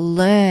ability to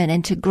learn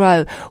and to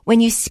grow. When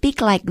you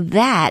speak like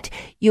that,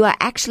 you are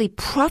actually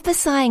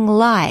prophesying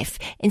life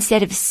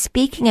instead of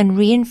speaking and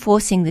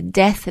reinforcing the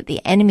death that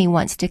the enemy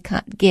wants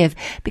to give,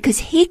 because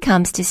he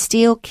comes to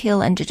steal,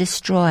 kill, and to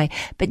destroy.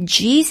 But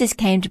Jesus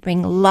came to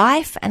bring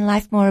life and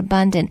life more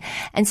abundant.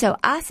 And so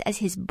us as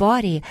his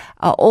body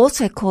are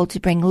also called to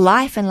bring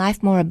life and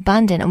life more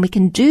abundant. And we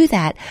can do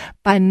that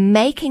by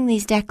making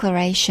these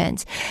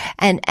declarations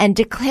and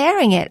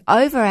declaring it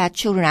over our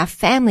children, our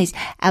families,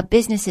 our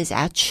businesses,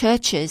 our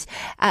churches,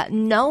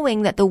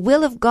 knowing that the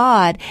will of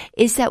God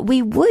is that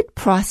we would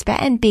prosper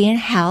and be in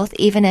health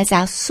even as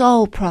our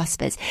soul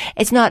prospers.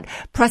 It's not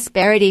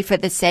prosperity for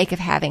the sake of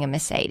having a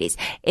Mercedes.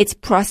 It's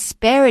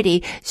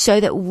prosperity so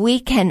that we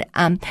can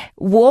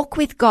walk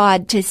with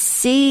God to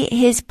see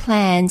his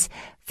plans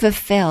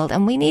fulfilled.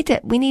 And we need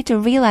to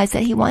realize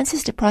that he wants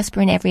us to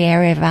prosper in every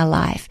area of our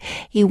life.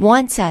 He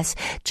wants us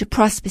to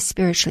prosper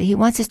spiritually. He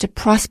wants us to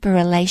prosper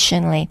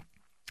relationally.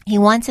 He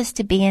wants us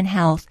to be in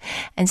health.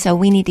 And so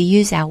we need to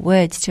use our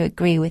words to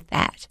agree with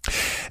that.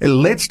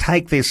 Let's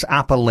take this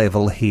up a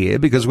level here,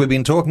 because we've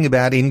been talking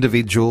about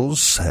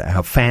individuals,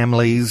 our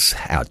families,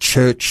 our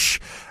church,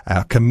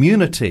 our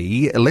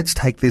community. Let's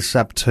take this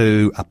up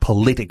to a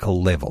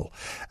political level.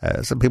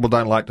 Some people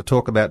don't like to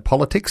talk about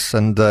politics,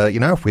 and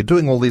if we're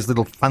doing all these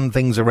little fun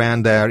things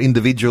around our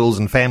individuals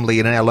and family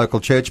and our local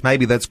church,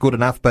 maybe that's good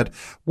enough. But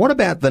what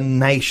about the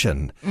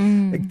nation,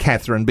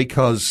 Catherine?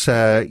 Because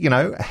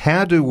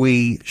how do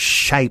we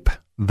shape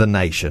the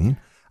nation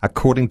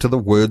according to the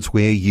words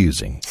we're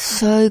using?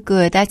 So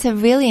good. That's a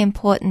really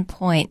important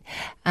point.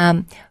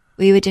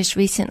 We were just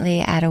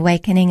recently at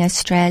Awakening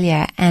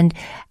Australia, and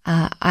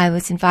I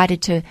was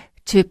invited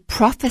to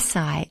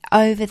prophesy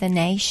over the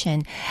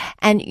nation.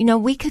 And,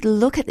 we could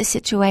look at the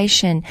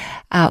situation.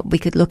 We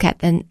could look at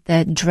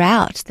the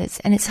drought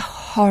and it's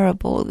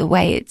horrible the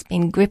way it's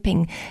been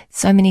gripping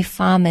so many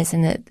farmers,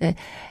 and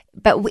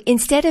but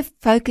instead of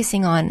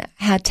focusing on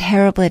how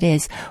terrible it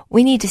is,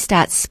 we need to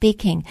start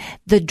speaking,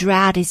 the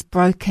drought is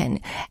broken,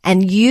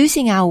 and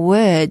using our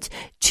words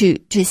to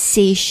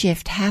see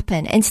shift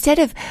happen. Instead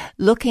of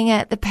looking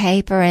at the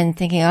paper and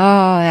thinking,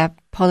 our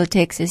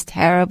politics is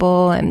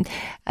terrible, and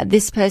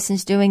this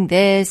person's doing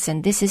this,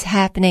 and this is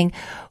happening,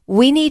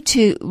 we need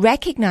to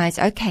recognize,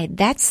 okay,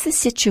 that's the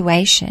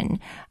situation.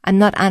 I'm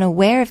not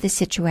unaware of the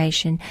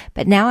situation,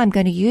 but now I'm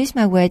going to use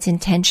my words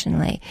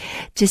intentionally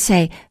to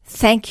say,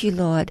 thank you,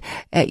 Lord.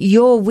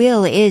 Your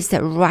will is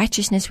that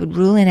righteousness would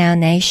rule in our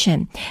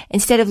nation.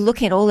 Instead of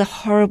looking at all the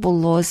horrible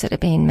laws that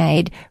have been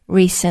made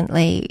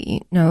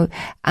recently,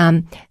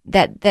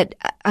 that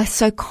are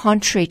so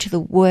contrary to the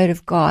word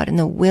of God and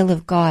the will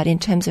of God in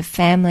terms of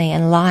family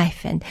and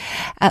life. And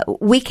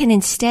we can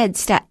instead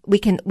we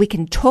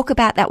can talk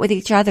about that with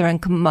each other and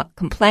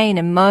complain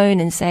and moan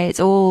and say it's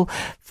all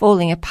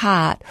falling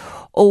apart.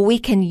 Or we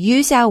can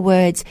use our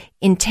words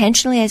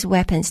intentionally as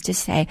weapons to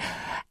say,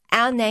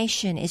 our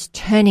nation is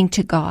turning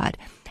to God.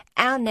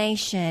 Our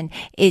nation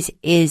is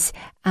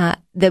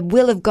the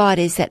will of God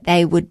is that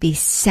they would be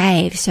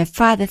saved. So,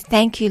 Father,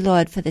 thank you,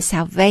 Lord, for the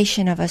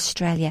salvation of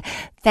Australia.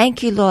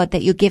 Thank you, Lord,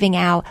 that you're giving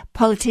our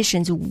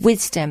politicians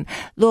wisdom.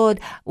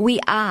 Lord, we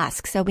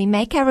ask, so we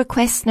make our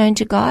requests known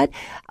to God.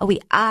 We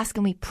ask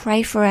and we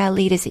pray for our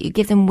leaders that you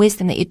give them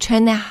wisdom, that you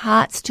turn their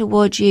hearts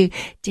towards you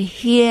to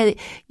hear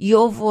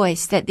your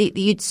voice, that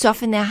you'd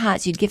soften their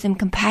hearts, you'd give them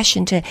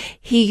compassion to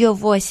hear your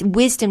voice,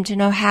 wisdom to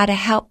know how to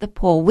help the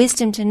poor,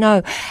 wisdom to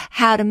know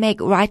how to make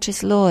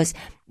righteous laws.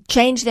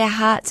 Change their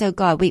hearts, oh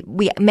God.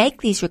 We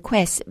make these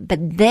requests,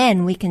 but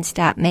then we can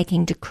start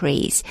making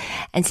decrees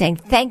and saying,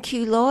 thank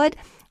you, Lord.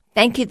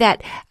 Thank you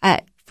that,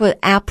 for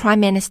our Prime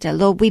Minister,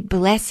 Lord, we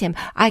bless him.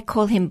 I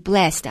call him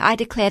blessed. I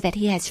declare that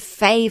he has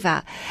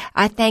favor.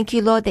 I thank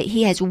you, Lord, that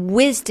he has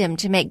wisdom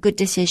to make good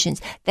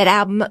decisions, that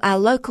our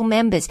local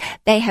members,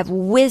 they have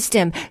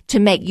wisdom to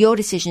make your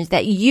decisions,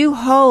 that you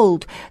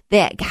hold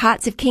the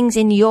hearts of kings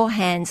in your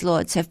hands,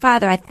 Lord. So,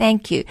 Father, I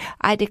thank you.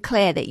 I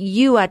declare that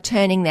you are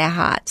turning their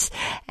hearts.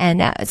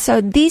 And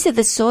so these are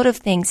the sort of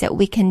things that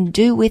we can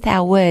do with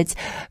our words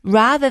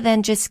rather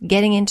than just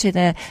getting into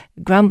the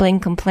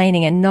grumbling,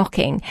 complaining, and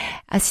knocking.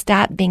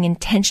 Start being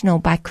intentional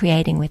by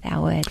creating with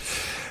our words.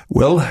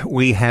 Well,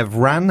 we have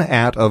run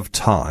out of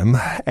time,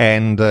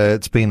 and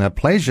it's been a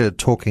pleasure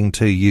talking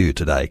to you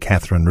today,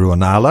 Catherine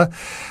Ruonala.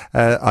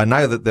 I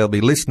know that there'll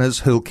be listeners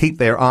who'll keep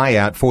their eye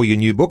out for your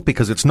new book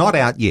because it's not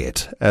out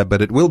yet,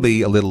 but it will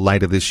be a little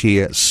later this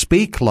year.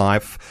 Speak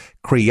Life,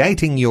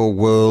 Creating Your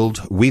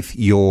World with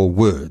Your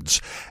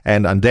Words,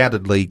 and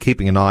undoubtedly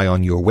keeping an eye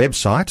on your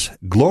website,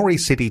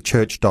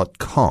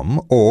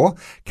 glorycitychurch.com or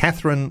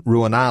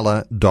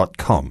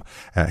catherineruonala.com.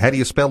 How do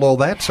you spell all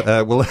that?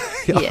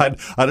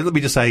 Let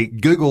me just say,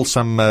 Google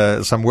some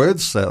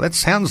words. That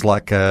sounds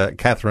like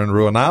Catherine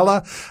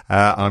Ruonala.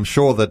 I'm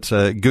sure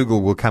that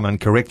Google will come and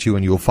correct you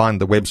and you'll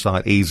find the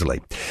website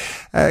easily.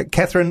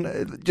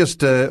 Catherine,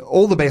 just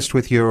all the best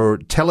with your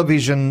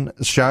television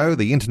show,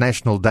 the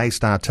International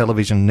Daystar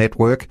Television Network,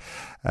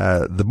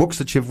 the books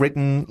that you've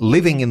written,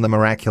 Living in the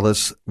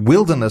Miraculous,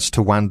 Wilderness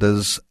to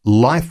Wonders,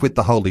 Life with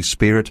the Holy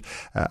Spirit.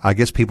 I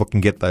guess people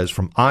can get those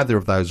from either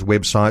of those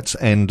websites.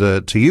 And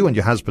to you and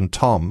your husband,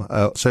 Tom,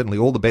 certainly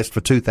all the best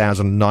for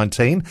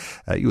 2019.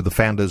 You're the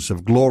founders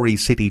of Glory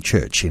City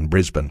Church in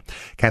Brisbane.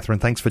 Catherine,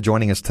 thanks for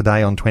joining us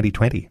today on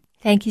 2020.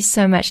 Thank you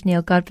so much,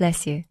 Neil. God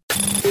bless you.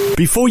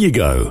 Before you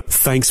go,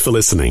 thanks for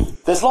listening.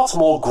 There's lots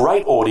more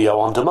great audio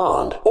on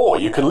demand, or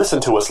you can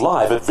listen to us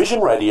live at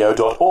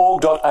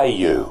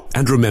visionradio.org.au.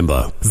 And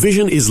remember,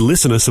 Vision is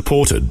listener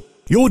supported.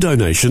 Your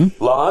donation,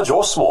 large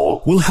or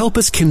small, will help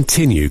us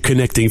continue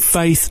connecting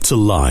faith to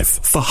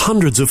life for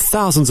hundreds of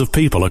thousands of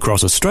people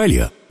across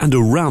Australia and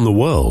around the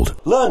world.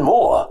 Learn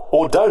more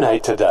or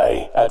donate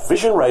today at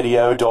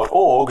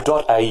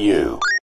visionradio.org.au.